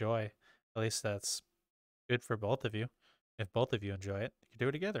you enjoy, at least that's good for both of you. If both of you enjoy it, you can do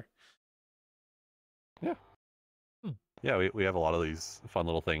it together. Yeah. Yeah, we have a lot of these fun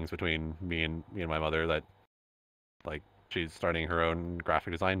little things between me and my mother that, like, she's starting her own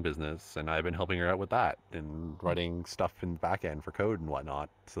graphic design business, and I've been helping her out with that and writing stuff in the back end for code and whatnot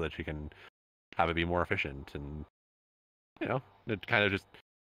so that she can have it be more efficient. And, you know, it kind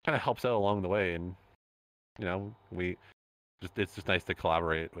of helps out along the way. And, you know, we it's just nice to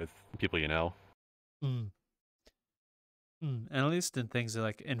collaborate with people you know. Mm. And at least in things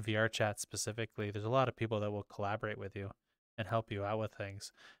like in VRChat specifically, there's a lot of people that will collaborate with you and help you out with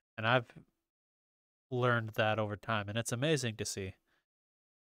things. And I've learned that over time, and it's amazing to see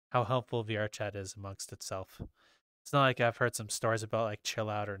how helpful VRChat is amongst itself. It's not like I've heard some stories about like Chill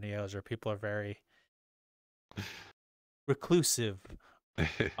Out or Neos where people are very reclusive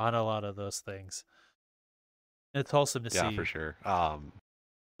on a lot of those things. And it's wholesome to Yeah, see. for sure.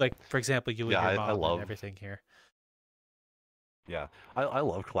 Like, for example, you leave Yeah, your I mom and love. everything here. Yeah, I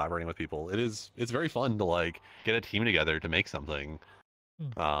love collaborating with people. It's very fun to like get a team together to make something.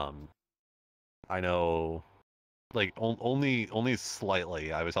 Hmm. I know, like only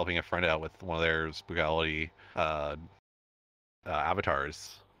slightly. I was helping a friend out with one of their spookality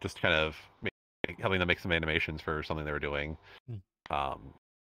avatars, just kind of helping them make some animations for something they were doing. Um,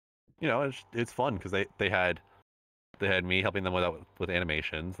 you know, it's fun because they had me helping them with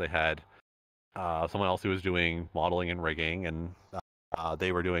animations. They had someone else who was doing modeling and rigging, and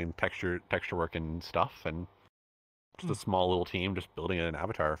they were doing texture work and stuff, and just a small little team just building an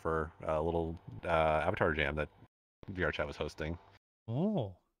avatar for a little avatar jam that VRChat was hosting.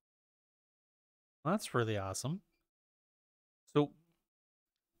 Oh, that's really awesome. So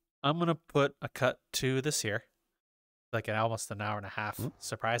I'm gonna put a cut to this here, like almost an hour and a half.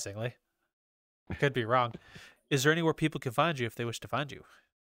 Surprisingly, could be wrong. Is there anywhere people can find you if they wish to find you?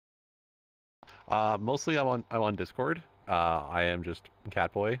 Mostly I'm on Discord. I am just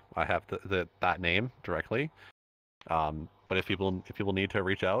Catboy. I have that name directly. But if people need to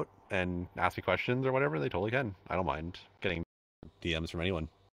reach out and ask me questions or whatever, they totally can. I don't mind getting DMs from anyone.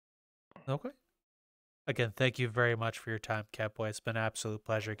 Okay. Again, thank you very much for your time, Catboy. It's been an absolute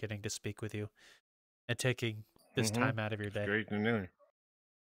pleasure getting to speak with you and taking this time out of your It's day. great to know you.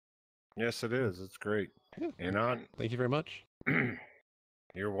 Yes, it is. It's great. Yeah. And on, Thank you very much.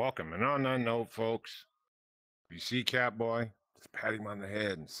 you're welcome. And on that note, folks, if you see Catboy, just pat him on the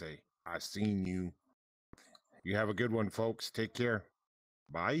head and say, "I seen you." You have a good one, folks. Take care.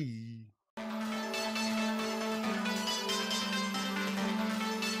 Bye.